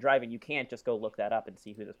 you're driving, you can't just go look that up and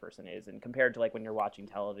see who this person is. And compared to like when you're watching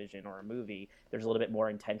television or a movie, there's a little bit more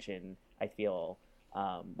intention, I feel,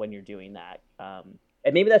 when you're doing that.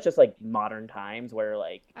 And maybe that's just like modern times where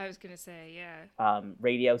like I was gonna say, yeah,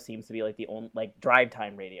 radio seems to be like the only, like drive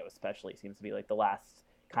time radio especially seems to be like the last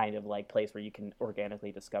kind of like place where you can organically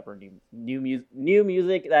discover new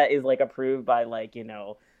music that is like approved by like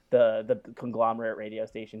the conglomerate radio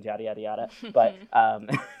stations, yada yada yada. But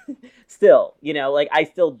still, like I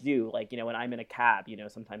still do, like when I'm in a cab,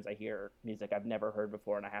 sometimes I hear music I've never heard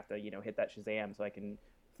before, and I have to hit that Shazam so I can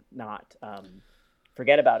not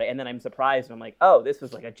forget about it. And then I'm surprised, and I'm like, oh, this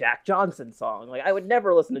was like a Jack Johnson song. Like I would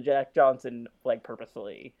never listen to Jack Johnson like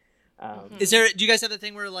purposefully. Do you guys have the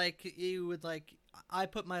thing where like you would like, I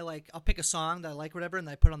put my like, I'll pick a song that I like, whatever, and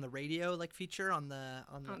I put on the radio like feature on my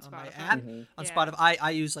app on Spotify.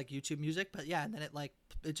 I use like YouTube Music, but yeah, and then it like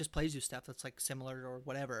just plays you stuff that's like similar or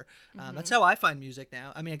whatever. That's how I find music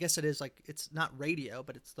now. I mean, I guess it is like it's not radio,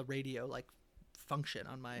 but it's the radio like function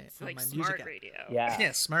on my It's on like my smart music app. radio.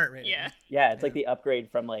 Yeah. Smart radio. Yeah. Yeah, it's like the upgrade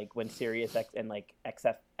from like when Sirius X and like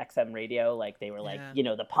XM radio, like they were like,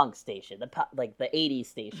 the punk station, like the 80s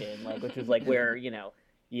station, like which was like where,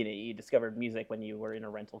 you discovered music when you were in a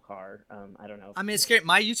rental car. I don't know. I mean, it's scary.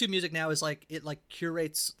 My YouTube music now is like it like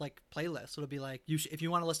curates like playlists. It'll be like if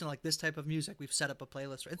you want to listen to like this type of music, we've set up a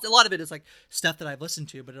playlist. It's a lot of it is like stuff that I've listened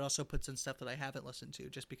to, but it also puts in stuff that I haven't listened to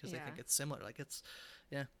just because they think it's similar. Like it's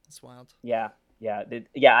wild. Yeah.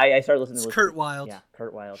 I started listening to Kurt Wilde. Yeah,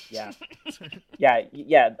 Kurt Wilde. Yeah,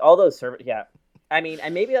 yeah. All those yeah. I mean,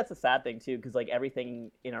 and maybe that's a sad thing too, because like everything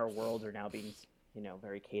in our world are now being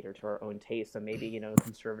very catered to our own taste. So maybe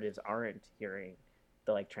conservatives aren't hearing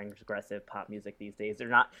the like transgressive pop music these days. They're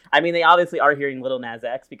not. I mean, they obviously are hearing Lil Nas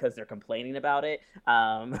X because they're complaining about it.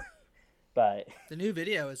 But the new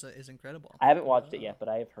video is incredible. I haven't watched it yet, but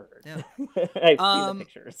I have heard. Yeah. I've seen the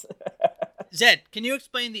pictures. Zed, can you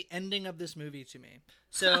explain the ending of this movie to me?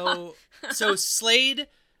 So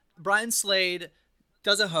Brian Slade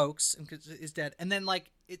does a hoax and is dead, and then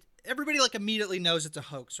like everybody like immediately knows it's a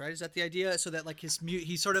hoax, right? Is that the idea? So that like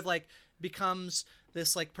he sort of like becomes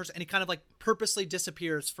this like person, and he kind of like purposely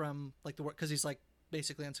disappears from like the work because he's like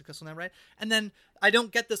basically unsuccessful now, right? And then I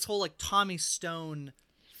don't get this whole like Tommy Stone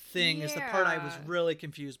thing is the part I was really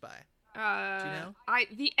confused by. Do you know?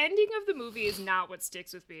 The ending of the movie is not what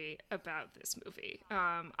sticks with me about this movie.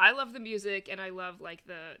 I love the music and I love like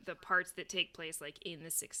the parts that take place like in the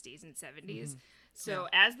 60s and 70s. So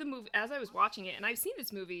as I was watching it, and I've seen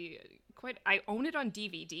this movie I own it on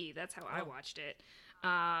DVD. That's how I watched it.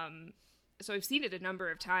 So I've seen it a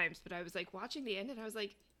number of times, but I was like watching the end and I was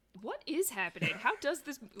like, what is happening? How does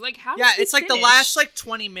this it's like finish? the last like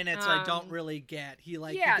 20 minutes I don't really get. He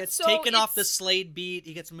gets taken off the Slade beat.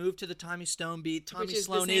 He gets moved to the Tommy Stone beat. Tommy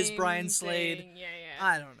Sloan is Brian Slade. Yeah.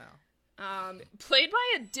 I don't know. Played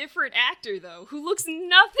by a different actor though, who looks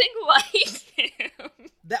nothing like him.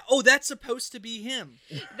 That's supposed to be him.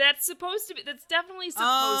 That's definitely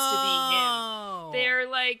supposed to be him. They're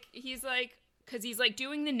like, because he's like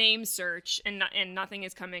doing the name search and nothing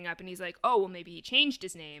is coming up, and he's like, oh well, maybe he changed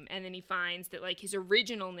his name, and then he finds that like his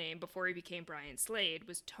original name before he became Brian Slade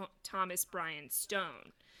was Thomas Brian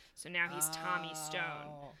Stone, so now he's Tommy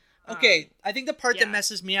Stone. Okay, I think the part that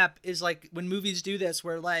messes me up is like when movies do this,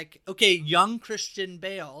 where like, okay, young Christian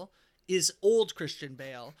Bale is old Christian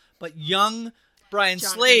Bale, but young Brian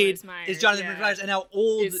Slade is Jonathan Rhys Meyers, and now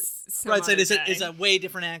old Brian Slade is a way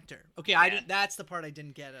different actor. Okay, that's the part I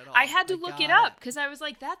didn't get at all. I had to look it up because I was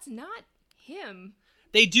like, that's not him.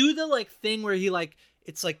 They do the like thing where he like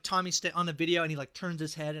it's like Tommy on the video and he like turns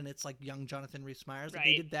his head and it's like young Jonathan Rhys Meyers. Like,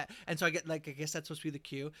 they did that, and so I guess that's supposed to be the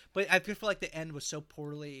cue. But I feel like the end was so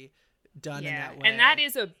poorly done in that way. And that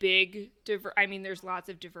is a big I mean, there's lots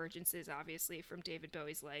of divergences obviously from David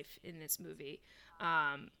Bowie's life in this movie.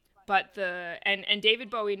 But and David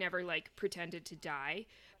Bowie never like pretended to die,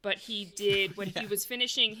 but he did when he was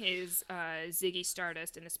finishing his Ziggy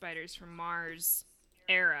Stardust and the Spiders from Mars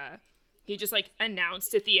era. He just like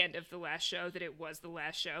announced at the end of the last show that it was the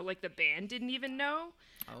last show. Like the band didn't even know.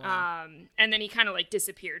 Oh, wow. And then he kind of like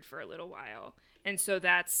disappeared for a little while. And so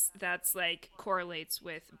that's like correlates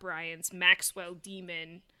with Brian's Maxwell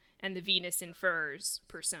Demon and the Venus in Furs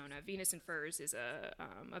persona. Venus in Furs is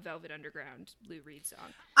a Velvet Underground Lou Reed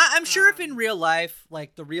song. I'm sure if in real life,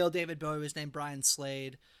 like the real David Bowie was named Brian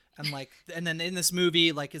Slade, and like, and then in this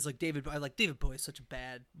movie, like, is like David Bowie is such a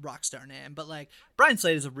bad rock star name, but like Brian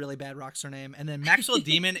Slade is a really bad rock star name, and then Maxwell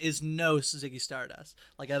Demon is no Ziggy Stardust,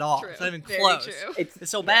 like at all. True. It's not even Very close. True. It's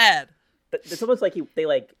so bad. It's almost like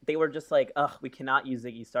they were just like, ugh, we cannot use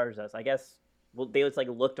Ziggy Stardust. I guess they just like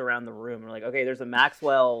looked around the room and were like, okay, there's a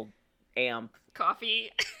Maxwell amp. Coffee.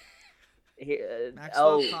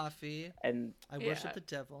 Maxwell Coffee. And I worship the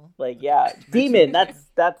devil. Like, Demon. That's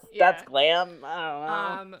glam.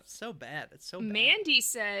 I don't know. So bad. It's so bad. Mandy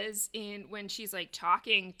says when she's like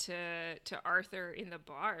talking to Arthur in the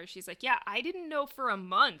bar, she's like, yeah, I didn't know for a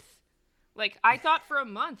month. Like, I thought for a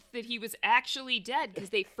month that he was actually dead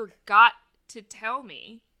because they forgot to tell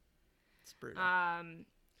me. It's brutal.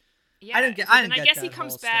 Yeah, I didn't get I guess that he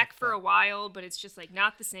comes whole back stuff, for but... a while, but it's just like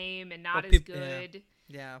not the same and not as good.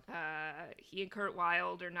 Yeah. He and Kurt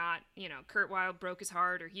Wilde are not, Kurt Wilde broke his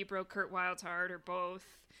heart or he broke Kurt Wilde's heart or both.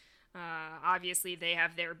 Obviously they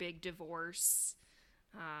have their big divorce.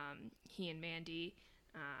 He and Mandy.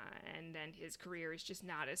 and then his career is just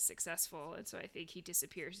not as successful, and so I think he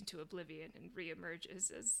disappears into oblivion and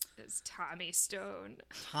reemerges as Tommy Stone.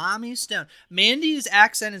 Tommy Stone. Mandy's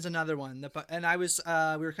accent is another one. And I was,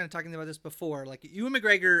 we were kind of talking about this before. Like, Ewan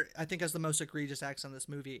McGregor, I think, has the most egregious accent in this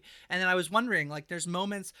movie. And then I was wondering, like, there's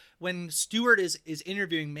moments when Stewart is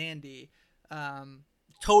interviewing Mandy,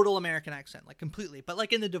 total American accent, like completely. But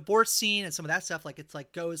like in the divorce scene and some of that stuff, like it's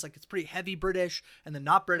like goes like it's pretty heavy British and then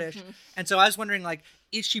not British. Mm-hmm. And so I was wondering, like,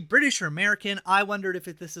 is she British or American? I wondered if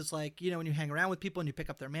this is like, you know, when you hang around with people and you pick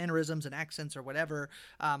up their mannerisms and accents or whatever.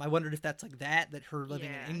 I wondered if that's like that her living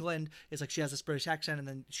in England is like she has this British accent and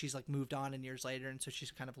then she's like moved on and years later, and so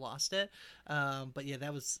she's kind of lost it. But yeah,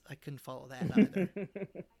 I couldn't follow that either.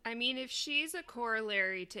 I mean, if she's a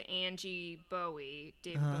corollary to Angie Bowie,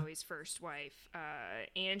 David Bowie's first wife,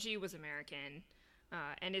 Angie was American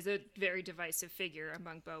and is a very divisive figure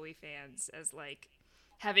among Bowie fans as like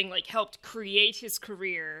having like helped create his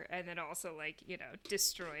career and then also like, you know,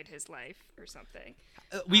 destroyed his life or something.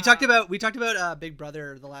 We talked about Big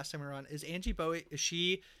Brother the last time we were on. Is Angie Bowie,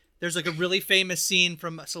 there's like a really famous scene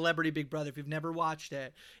from Celebrity Big Brother. If you've never watched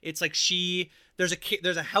it, it's like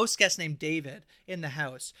there's a house guest named David in the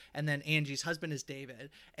house, and then Angie's husband is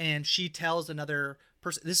David, and she tells another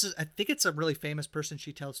person. I think it's a really famous person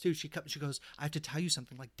she tells too. She goes, I have to tell you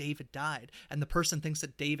something, like David died, and the person thinks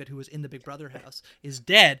that David, who was in the Big Brother house, is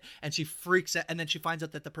dead, and she freaks out, and then she finds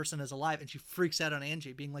out that the person is alive, and she freaks out on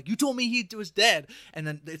Angie, being like, you told me he was dead, and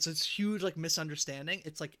then it's this huge like misunderstanding.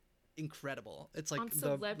 It's like incredible. It's like on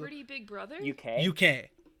Celebrity Big Brother? UK.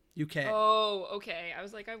 Oh, okay. I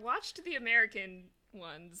was like, I watched the American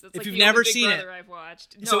ones. That's if like you've the never only Big seen Brother it, I've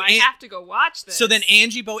watched. No, I have to go watch this. So then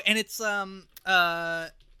Angie Bowie, and it's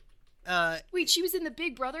wait, she was in the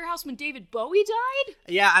Big Brother house when David Bowie died?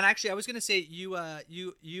 Yeah, and actually I was gonna say you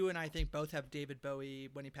and I think both have David Bowie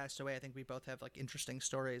when he passed away. I think we both have like interesting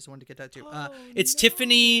stories. I wanted to get that too. It's no.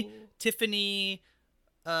 Tiffany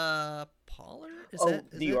Pollard?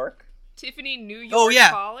 New York? Tiffany New York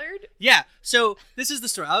Pollard? Yeah. So this is the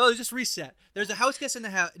story. I'll just reset. There's a house guest in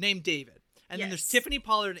the house named David. And then there's Tiffany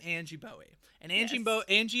Pollard and Angie Bowie. And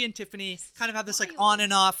Angie and Tiffany kind of have this like on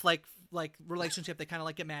and off like relationship. They kind of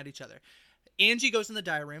like get mad at each other. Angie goes in the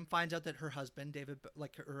diary room, finds out that her husband, David,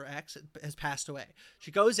 like her ex, has passed away.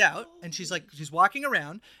 She goes out and she's walking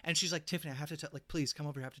around and she's like, Tiffany, I have to please come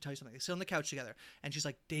over here. I have to tell you something. They sit on the couch together and she's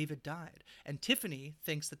like, David died. And Tiffany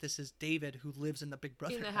thinks that this is David who lives in the Big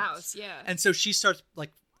Brother house. Yeah. And so she starts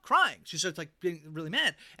like crying. She starts like being really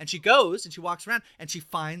mad, and she goes and she walks around and she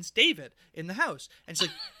finds David in the house, and she's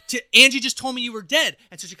like, Angie just told me you were dead.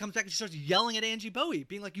 And so she comes back and she starts yelling at Angie Bowie,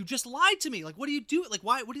 being like, you just lied to me, like what are you doing, like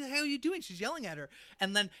why, what the hell are you doing? She's yelling at her,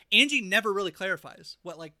 and then Angie never really clarifies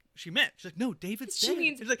what like she meant. She's like, no, David's dead. She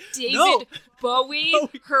means like, David Bowie,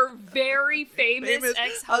 her very famous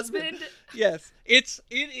ex-husband. Yes, it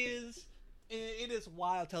is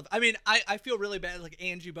wild television. I mean, I feel really bad. Like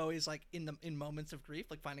Angie Bowie's like in moments of grief,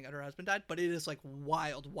 like finding out her husband died. But it is like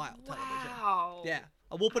wild television. Wow. Yeah,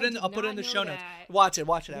 I'll put it in the show notes. That. Watch it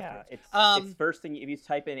Yeah, afterwards. it's first thing if you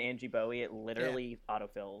type in Angie Bowie, it literally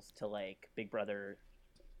autofills to like Big Brother.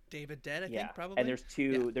 David dead, I think probably. And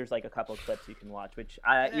there's like a couple of clips you can watch, which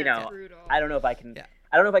I brutal. I don't know if I can. Yeah.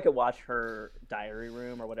 I don't know if I could watch her diary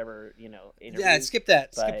room or whatever, interviews. Yeah, skip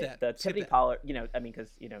that. The Tiffany Pollard, I mean, because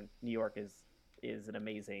New York is an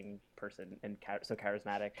amazing person and so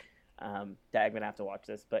charismatic. I'm gonna have to watch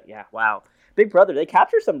this, but yeah, wow, Big Brother, they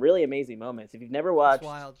capture some really amazing moments. If you've never watched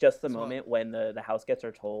just the moment when the house guests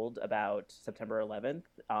are told about September 11th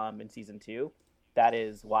in season 2, that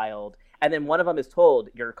is wild. And then one of them is told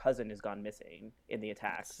your cousin has gone missing in the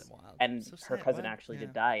attacks, and her cousin actually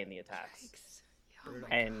did die in the attacks.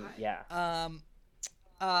 And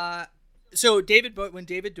so when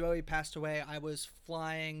David Bowie passed away, I was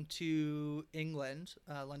flying to England,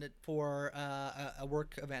 London, for a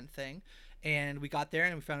work event thing, and we got there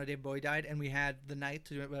and we found out David Bowie died, and we had the night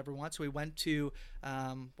to do whatever we want. So we went to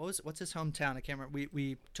what's his hometown? I can't remember.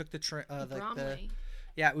 We took the train.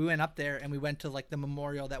 We went up there and we went to like the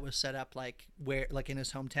memorial that was set up like in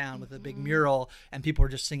his hometown with a big mural, and people were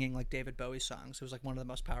just singing like David Bowie songs. It was like one of the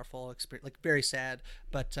most powerful experience, like very sad,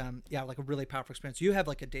 but like a really powerful experience. You have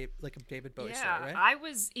like a David Bowie story, right? I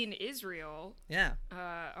was in Israel. Yeah.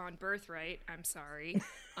 On Birthright. I'm sorry.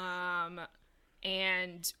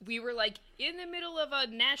 And we were like in the middle of a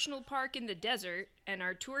national park in the desert, and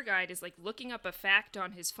our tour guide is like looking up a fact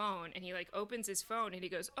on his phone, and he like opens his phone and he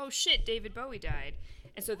goes, "Oh shit, David Bowie died."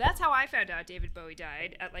 And so that's how I found out David Bowie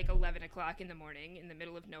died, at like 11 o'clock in the morning in the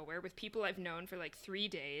middle of nowhere with people I've known for like 3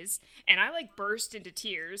 days. And I like burst into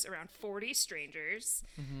tears around 40 strangers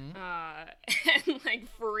and like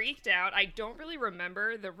freaked out. I don't really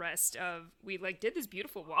remember the rest of, we like did this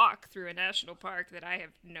beautiful walk through a national park that I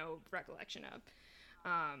have no recollection of.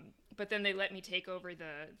 But then they let me take over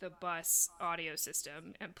the bus audio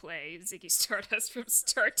system and play Ziggy Stardust from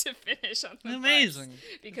start to finish on the Amazing. bus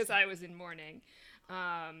because I was in mourning.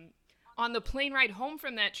 On the plane ride home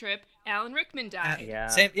from that trip, Alan Rickman died.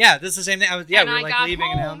 This is the same thing. We were like leaving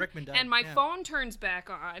home, and Alan Rickman died. And my phone turns back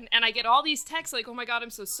on, and I get all these texts like, "Oh my god, I'm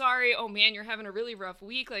so sorry. Oh man, you're having a really rough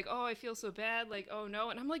week. Like, oh, I feel so bad. Like, oh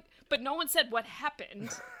no." And I'm like, but no one said what happened.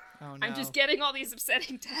 Oh, no. I'm just getting all these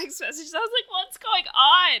upsetting text messages. I was like, what's going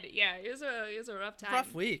on? Yeah, it was a rough time.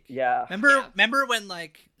 Rough week. Yeah. Remember when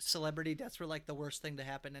like celebrity deaths were like the worst thing to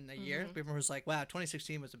happen in a year? People was like, wow,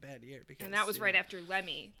 2016 was a bad year because. And that was right after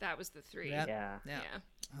Lemmy. That was the 3. Yeah.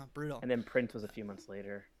 Oh, brutal. And then Prince was a few months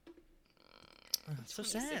later. Oh, so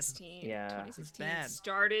sad. 2016. Yeah. 2016 bad.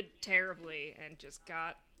 started terribly and just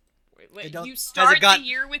got. Like, don't- you has it start got- the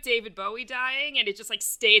year with David Bowie dying, and it just like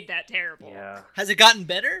stayed that terrible. Yeah. Has it gotten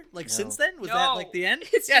better? Like No. since then? Was that No. like the end?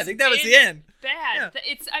 It's Yeah, I just think that was been the end. Bad. Yeah.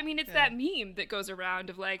 It's that meme that goes around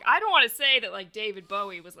of like, I don't want to say that like David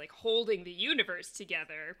Bowie was like holding the universe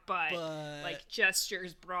together, but like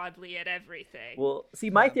gestures broadly at everything. Well, see,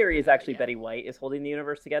 my theory is actually Betty White is holding the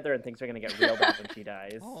universe together, and things are going to get real bad when she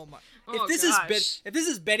dies. Oh my! Oh, if this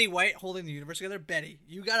is Betty White holding the universe together, Betty,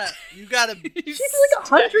 you gotta She's like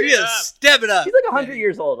 100 you years. gotta step it up. She's like 100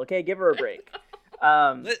 years old. Okay, give her a break.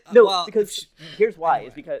 Because here's why. anyway.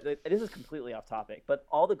 Is because this is completely off topic, but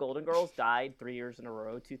all the Golden Girls died 3 years in a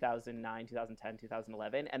row: 2009, 2010,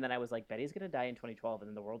 2011, and then I was like, Betty's gonna die in 2012, and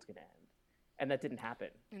then the world's gonna end, and that didn't happen.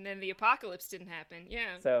 And then the apocalypse didn't happen.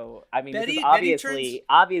 Yeah. So I mean, Betty- this is Betty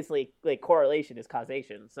obviously like correlation is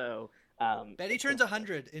causation. So Betty turns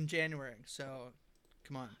 100 in January, so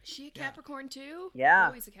come on. Is she a Capricorn too?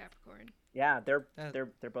 Yeah. Bowie's a Capricorn. Yeah, they're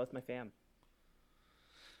both my fam.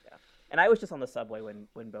 Yeah, and I was just on the subway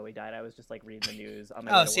when Bowie died. I was just like reading the news on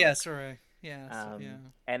my way to work. Sorry. Yeah.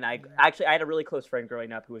 And I had a really close friend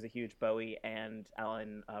growing up who was a huge Bowie and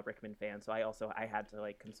Alan Rickman fan. So I had to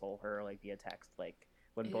like console her like via text, like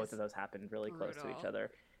when both of those happened really close to each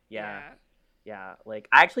other. Yeah. Like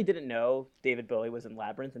I actually didn't know David Bowie was in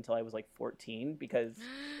Labyrinth until I was like 14 because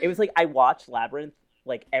it was like I watched Labyrinth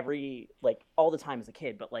like all the time as a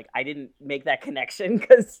kid, but like I didn't make that connection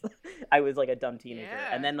because I was like a dumb teenager.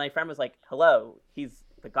 Yeah. And then my friend was like, "Hello, he's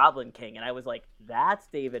the Goblin King," and I was like, "That's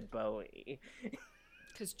David Bowie."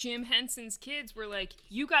 Because Jim Henson's kids were like,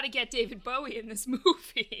 "You got to get David Bowie in this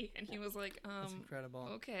movie," and he was like, That's incredible.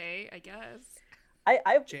 Okay, I guess." I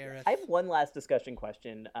have one last discussion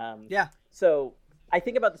question. So I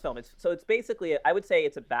think about this film. It's basically, I would say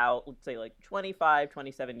it's about, let's say like 25,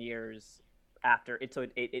 27 years after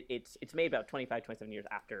it's made about 25, 27 years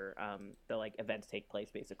after the like events take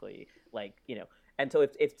place, basically, like, you know. And so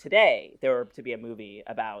if today there were to be a movie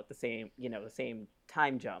about the same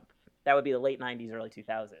time jump, that would be the late 90s, early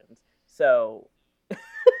 2000s. So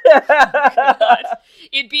God.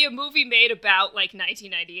 It'd be a movie made about like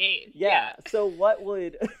 1998. Yeah. So what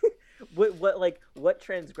would what was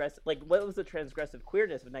the transgressive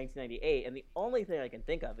queerness of 1998? And the only thing I can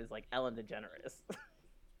think of is like Ellen DeGeneres.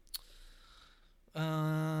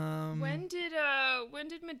 When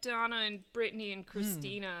did Madonna and Britney and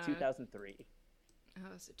Christina 2003. Oh,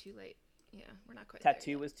 so too late. Yeah, we're not quite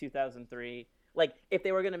Tattoo was 2003. Like, if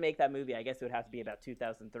they were going to make that movie, I guess it would have to be about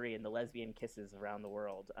 2003 and the lesbian kisses around the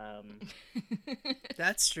world.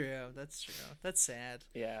 That's true. That's sad.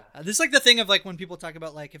 Yeah. This is like the thing of like when people talk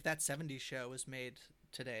about like if that 70s show was made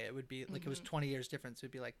today, it would be like it was 20 years difference. It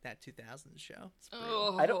would be like that 2000s show.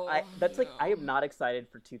 I am not excited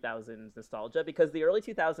for 2000s nostalgia because the early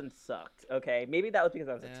 2000s sucked. Okay. Maybe that was because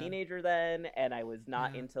I was a teenager then and I was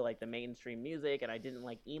not into like the mainstream music and I didn't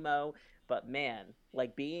like emo. But man,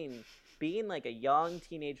 like being like a young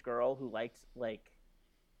teenage girl who liked like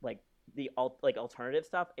the alternative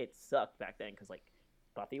stuff, it sucked back then because like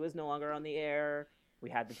Buffy was no longer on the air. We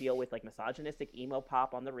had to deal with like misogynistic emo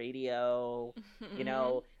pop on the radio. You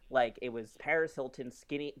know, like it was Paris Hilton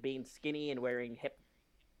being skinny and wearing hip.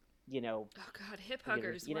 You know. Oh God, hip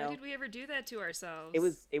huggers! Why did we ever do that to ourselves?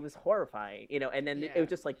 It was horrifying. You know, and then it was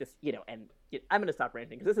just like this. You know, and I'm gonna stop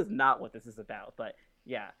ranting because this is not what this is about. But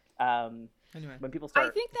yeah. Anyway, when people start, I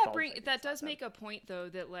think that does make a point though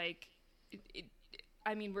that like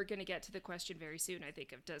I mean, we're going to get to the question very soon, I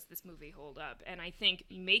think, of does this movie hold up? And I think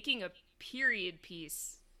making a period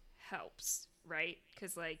piece helps, right?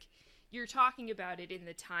 Because, like, you're talking about it in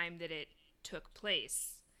the time that it took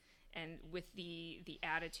place and with the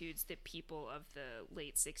attitudes that people of the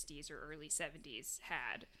late 60s or early 70s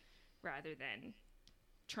had, rather than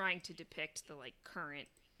trying to depict the, like, current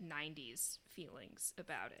 90s feelings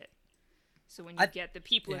about it. So when you get the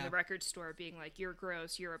people in the record store being like, you're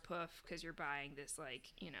gross, you're a poof, because you're buying this,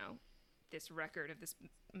 like, you know, this record of this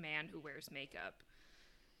man who wears makeup,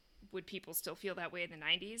 would people still feel that way in the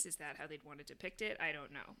 90s? Is that how they'd want to depict it? I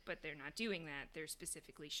don't know. But they're not doing that. They're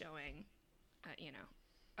specifically showing, you know,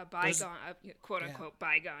 a bygone, a quote-unquote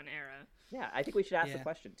bygone era. Yeah, I think we should ask the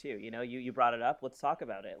question, too. You know, you brought it up. Let's talk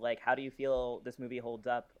about it. Like, how do you feel this movie holds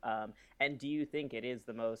up? And do you think it is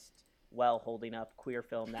the most holding up queer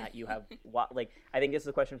film that you have like, I think this is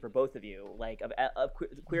a question for both of you, like, of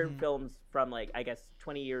queer films from, like, I guess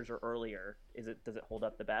 20 years or earlier, does it hold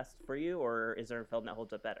up the best for you, or is there a film that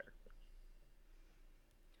holds up better?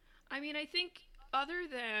 I mean, I think other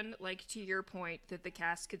than, like, to your point that the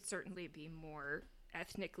cast could certainly be more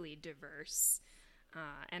ethnically diverse,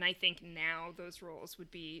 and I think now those roles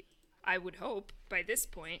would be, I would hope by this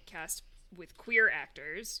point, cast with queer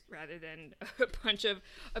actors rather than a bunch of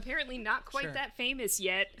apparently not quite that famous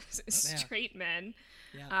yet straight men.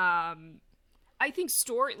 Yeah. I think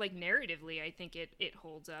narratively, I think it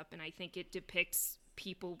holds up, and I think it depicts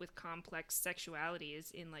people with complex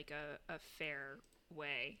sexualities in, like, a fair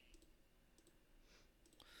way.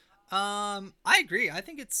 I agree. I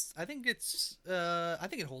think it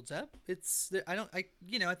holds up. I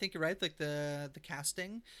think you're right. Like, the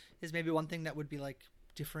casting is maybe one thing that would be, like,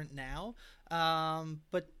 different now,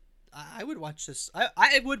 but I would watch this.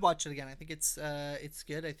 I would watch it again. I think it's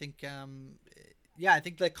good. I think I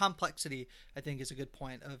think the complexity, I think, is a good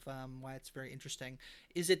point of why it's very interesting.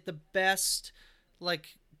 Is it the best,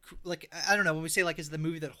 like I don't know, when we say, like, is the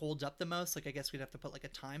movie that holds up the most, like, I guess we'd have to put, like, a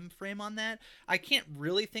time frame on that. I can't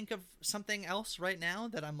really think of something else right now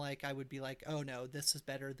that I'm like, I would be like, oh no, this is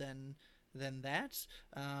better than that.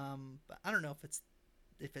 But I don't know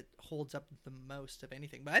if it holds up the most of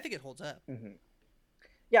anything, but I think it holds up. Mm-hmm.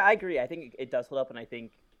 Yeah, I agree. I think it does hold up, and I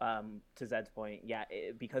think to Zed's point,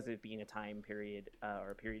 because of it being a time period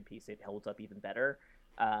or a period piece, it holds up even better.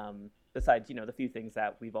 Besides, you know, the few things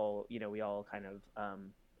that we all kind of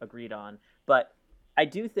agreed on, but I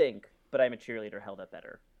do think But I'm a Cheerleader held up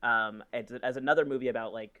better as another movie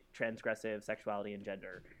about, like, transgressive sexuality and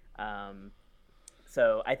gender.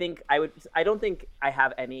 So I think I don't think I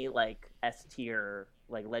have any, like, S tier,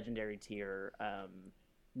 like, legendary tier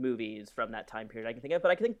movies from that time period I can think of,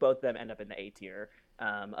 but I think both of them end up in the A tier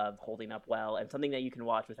of holding up well and something that you can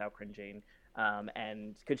watch without cringing,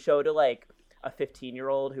 and could show to, like, a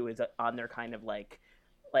 15-year-old who is on their kind of, like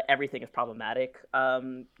everything is problematic,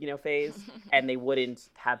 phase, and they wouldn't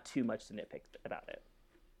have too much to nitpick about it.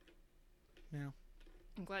 Yeah.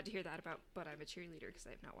 I'm glad to hear that about But I'm a Cheerleader, because I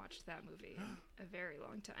have not watched that movie in a very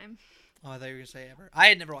long time. Oh, I thought you were going to say ever. I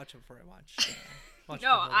had never watched it before I watched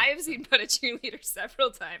No, I have seen But a Cheerleader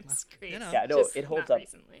several times. Great. Yeah, no, it holds up.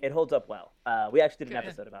 Recently. It holds up well. We actually did an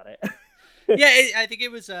episode about it. I think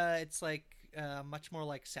it was. It's like much more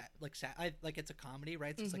like it's a comedy,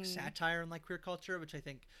 right? So it's like satire on, like, queer culture, which I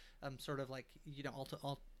think sort of, like,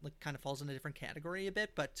 all like kind of falls in a different category a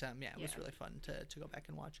bit, but it was really fun to go back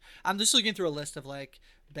and watch. I'm just looking through a list of, like,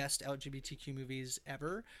 best LGBTQ movies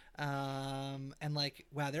ever, and, like,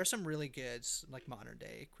 wow, there are some really good, like, modern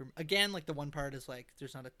day queer. Again, like, the one part is, like,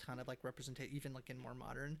 there's not a ton of, like, representation even, like, in more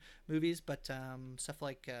modern movies, but stuff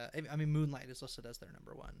like I mean, Moonlight is listed as their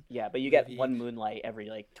number one. Yeah, but you get one Moonlight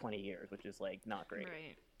every, like, 20 years, which is, like, not great.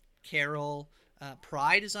 Right. Carol,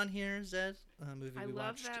 Pride is on here, Zed. Movie I we love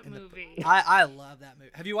watched that movie. I love that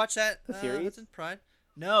movie. Have you watched that? The series? Pride?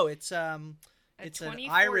 No, it's an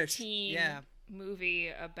Irish movie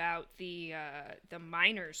about the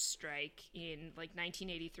miners' strike in, like,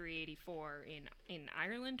 1983-84 in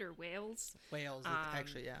Ireland or Wales. Wales,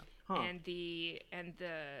 actually, yeah. Huh. And the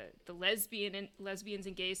lesbians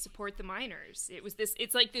and gays support the miners.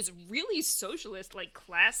 It's like this really socialist, like,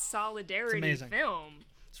 class solidarity film.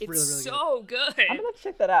 It's really, really so good. I'm gonna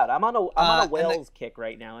check that out. I'm on a Wales kick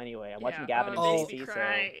right now. Anyway, I'm watching Gavin and Stacey. It makes me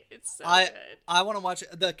cry. It's so good. I want to watch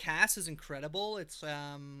it. The cast is incredible. It's Bill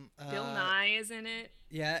Nye is in it.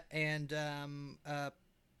 Yeah, and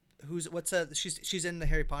she's in the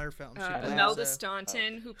Harry Potter film. She plays, Imelda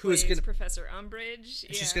Staunton, who who's plays gonna- Professor Umbridge.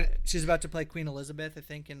 She's about to play Queen Elizabeth, I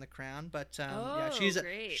think, in The Crown. But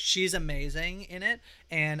great. she's amazing in it,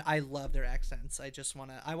 and I love their accents. I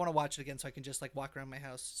wanna watch it again so I can just like walk around my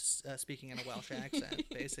house speaking in a Welsh accent,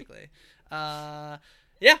 basically.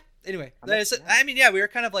 Yeah. Anyway, we were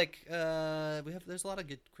kind of like there's a lot of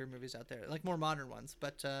good queer movies out there, like more modern ones.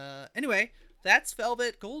 But anyway, that's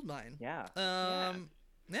Velvet Goldmine. Yeah.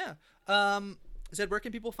 Zed, where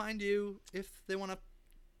can people find you if they want to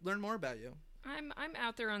learn more about you? I'm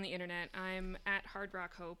out there on the internet. I'm at Hard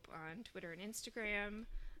Rock Hope on Twitter and Instagram.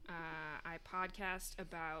 I podcast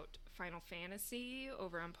about Final Fantasy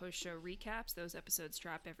over on Post Show Recaps. Those episodes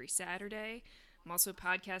drop every Saturday. I'm also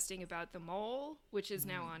podcasting about The Mole, which is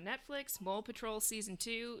now on Netflix. Mole Patrol Season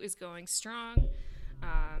 2 is going strong.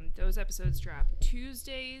 Those episodes drop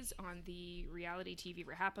Tuesdays on the Reality TV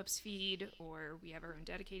Wrap-Ups feed, or we have our own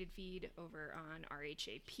dedicated feed over on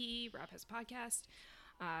RHAP, Rob Has Podcast.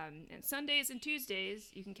 And Sundays and Tuesdays,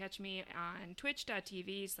 you can catch me on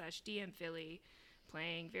twitch.tv/DMPhilly,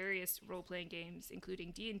 playing various role-playing games,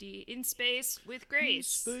 including D&D in space with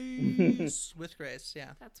Grace. With Grace,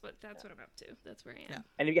 yeah. That's what I'm up to. That's where I am. Yeah.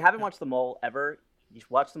 And if you haven't watched The Mole ever, you should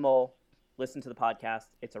watch The Mole. Listen to the podcast.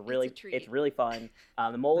 It's really fun.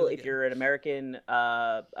 The Mole, Really if good. you're an American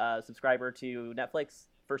subscriber to Netflix,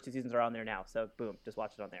 first 2 seasons are on there now. So boom, just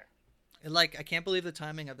watch it on there. And, like, I can't believe the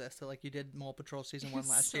timing of this. So, like, you did Mole Patrol season 1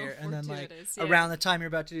 last So year, and then like fortuitous, yeah. around the time you're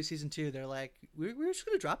about to do season 2, they're like, we're just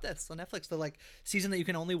gonna drop this on Netflix. The like season that you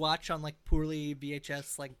can only watch on like poorly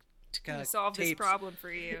VHS like Gonna solve this tapes. problem for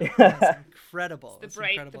you. It's incredible. The It's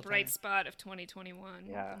bright incredible bright timing. spot of 2021.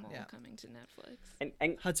 Yeah. The Mole Yeah. coming to Netflix.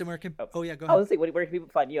 And Hudson, where can? Oh yeah, go I was ahead. gonna say, where can people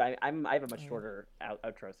find you? I have a much shorter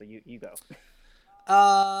outro, so you go.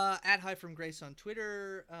 At Hi From Grace on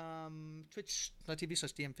Twitter,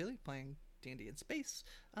 twitch.tv/DMPhilly, playing D&D in space.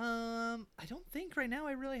 I don't think right now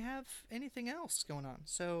I really have anything else going on.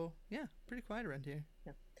 So yeah, pretty quiet around here.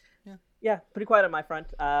 Yeah, pretty quiet on my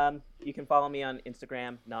front. You can follow me on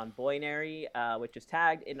Instagram, non-binary, which is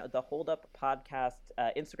tagged in the Hold Up Podcast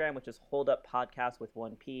Instagram, which is Hold Up Podcast with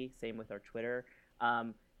 1 P. Same with our Twitter.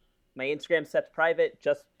 My Instagram's set to private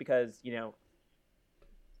just because,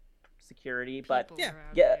 security. But People are out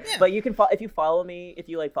yeah, there. but you can if you follow me, if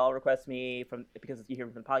you like follow request me because you hear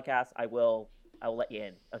me from the podcast, I will let you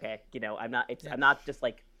in. Okay, I'm not just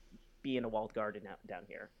like being a walled garden down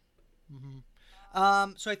here. Mm-hmm.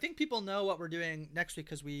 So I think people know what we're doing next week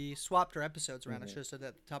because we swapped our episodes around. I should have said that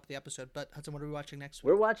at the top of the episode. But Hudson, what are we watching next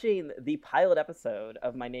week? We're watching the pilot episode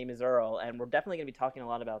of My Name is Earl, and we're definitely going to be talking a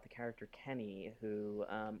lot about the character Kenny, who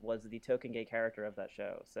was the token gay character of that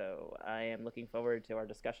show. So I am looking forward to our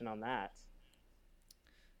discussion on that.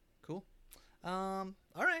 Cool. All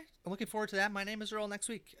right. I'm looking forward to that. My Name is Earl next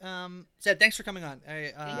week. Zed, thanks for coming on. Thank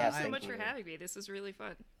you so thank much you. for having me. This was really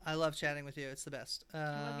fun. I love chatting with you. It's the best.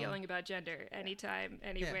 I love yelling about gender anytime,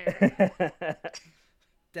 anywhere.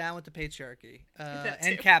 Down with the patriarchy That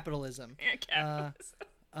and too. capitalism. And capitalism.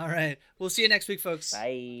 All right. We'll see you next week, folks.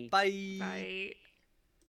 Bye. Bye. Bye.